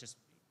up, where it's just,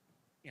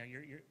 you know,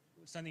 you're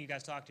something you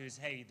guys talk to is,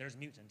 hey, there's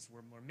mutants.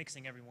 We're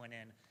mixing everyone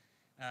in.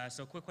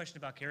 So quick question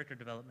about character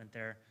development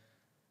there.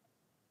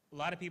 A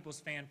lot of people's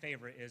fan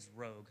favorite is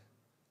Rogue.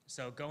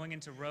 So going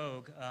into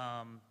Rogue,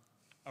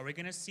 are we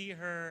going to see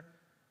her?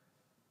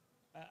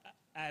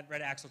 I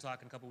read Axel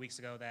talking a couple weeks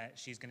ago that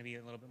she's going to be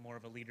a little bit more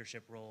of a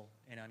leadership role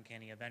in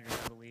Uncanny Avengers,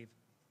 I believe.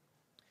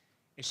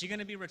 Is she going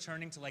to be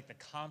returning to like the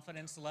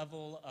confidence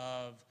level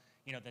of,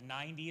 you know, the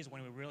 90s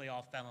when we really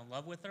all fell in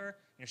love with her?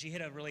 You know, she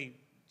hit a really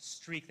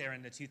streak there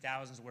in the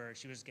 2000s where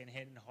she was getting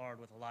hit hard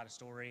with a lot of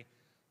story,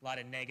 a lot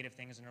of negative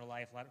things in her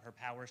life, a lot of her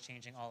powers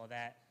changing, all of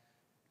that.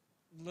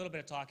 A little bit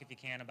of talk, if you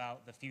can,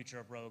 about the future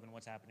of Rogue and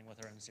what's happening with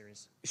her in the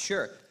series.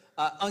 Sure.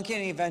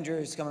 Uncanny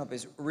Avengers coming up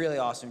is really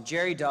awesome.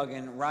 Jerry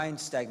Duggan, Ryan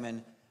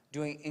Stegman,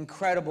 doing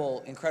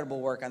incredible, incredible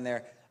work on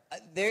there.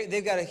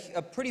 They've got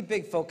a pretty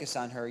big focus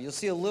on her. You'll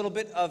see a little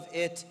bit of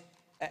it.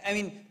 I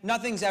mean,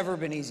 nothing's ever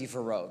been easy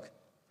for Rogue,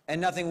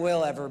 and nothing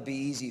will ever be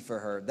easy for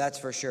her, that's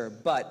for sure.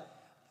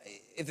 But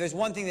if there's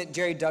one thing that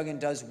Jerry Duggan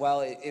does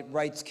well, it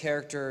writes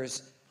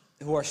characters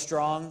who are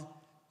strong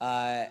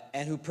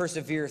and who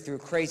persevere through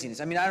craziness.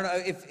 I mean, I don't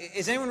know,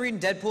 is anyone reading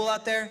Deadpool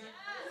out there?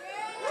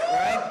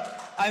 Right?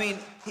 I mean,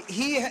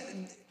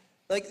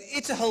 like,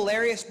 it's a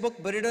hilarious book,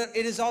 but it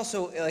is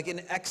also like an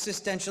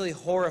existentially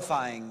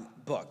horrifying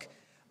book.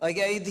 Like,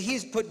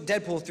 he's put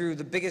Deadpool through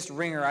the biggest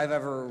ringer I've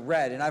ever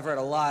read, and I've read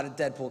a lot of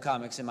Deadpool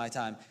comics in my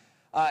time.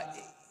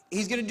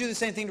 He's going to do the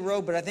same thing to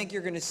Rogue, but I think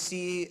you're going to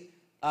see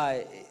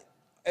an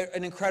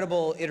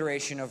incredible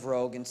iteration of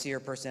Rogue and see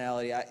her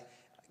personality. I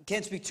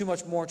can't speak too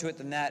much more to it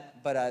than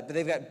that, but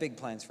they've got big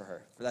plans for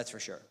her, that's for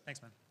sure. Thanks,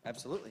 man.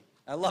 Absolutely.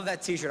 I love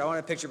that t-shirt. I want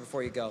a picture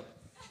before you go.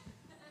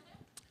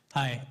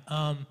 Hi.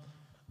 I'm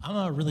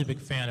a really big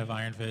fan of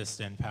Iron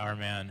Fist and Power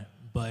Man,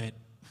 but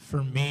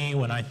for me,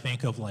 when I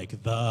think of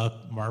like the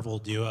Marvel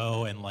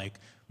duo and like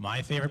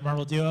my favorite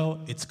Marvel duo,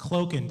 it's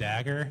Cloak and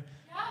Dagger.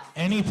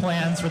 Any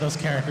plans for those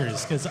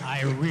characters? Because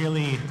I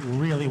really,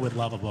 really would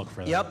love a book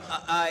for them.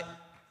 Yep.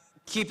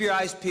 Keep your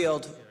eyes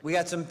peeled. We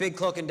got some big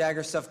Cloak and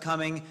Dagger stuff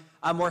coming.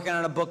 I'm working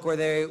on a book where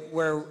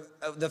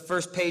the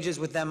first pages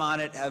with them on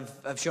it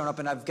have shown up,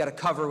 and I've got a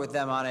cover with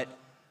them on it.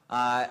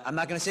 I'm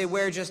not going to say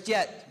where just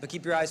yet, but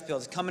keep your eyes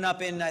peeled. It's coming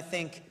up in, I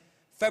think,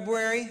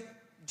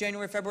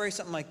 January, February,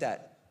 something like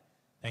that.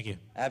 Thank you.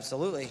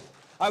 Absolutely.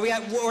 All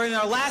right, we're in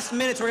our last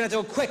minutes. We're going to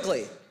do it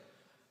quickly.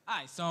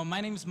 Hi, so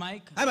my name's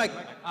Mike. Hi, Mike.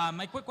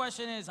 My quick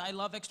question is, I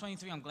love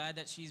X-23. I'm glad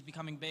that she's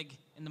becoming big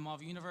in the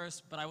Marvel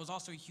Universe, but I was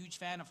also a huge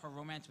fan of her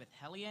romance with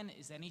Hellion.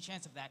 Is there any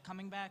chance of that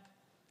coming back?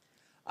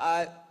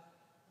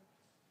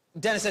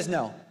 Dennis says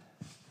no.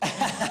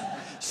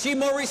 She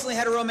more recently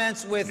had a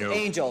romance with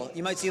Angel.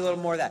 You might see a little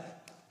more of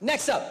that.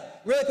 Next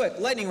up, really quick,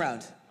 lightning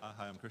round.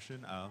 Hi, I'm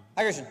Christian. Hi,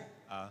 Christian.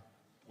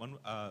 In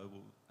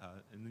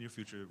the near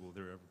future, will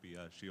there ever be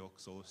a She-Hulk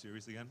solo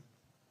series again?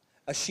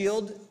 A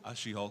Shield?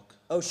 She-Hulk.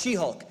 Oh,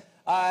 She-Hulk.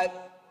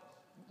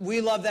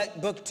 We love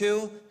that book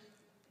too.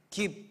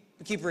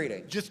 Keep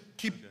reading. Just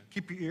keep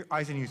your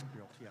eyes and ears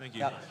peeled. Yeah. Thank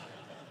you. Yep.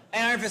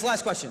 And Iron Fist,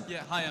 last question.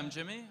 Yeah, hi, I'm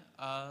Jimmy.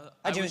 I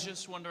Jimmy. was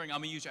just wondering,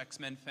 I'm a huge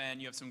X-Men fan.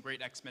 You have some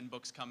great X-Men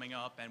books coming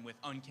up, and with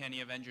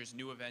Uncanny Avengers,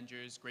 New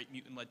Avengers, Great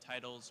Mutant-led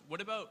titles.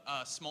 What about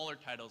smaller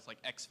titles like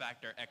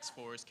X-Factor,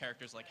 X-Force,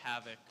 characters like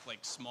Havoc, like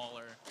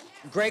smaller?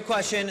 Great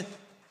question.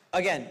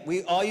 again,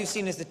 all you've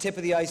seen is the tip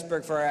of the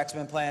iceberg for our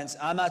X-Men plans.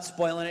 I'm not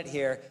spoiling it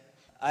here.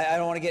 I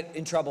don't want to get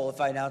in trouble if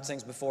I announce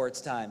things before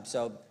it's time.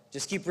 So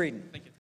just keep reading. Thank you.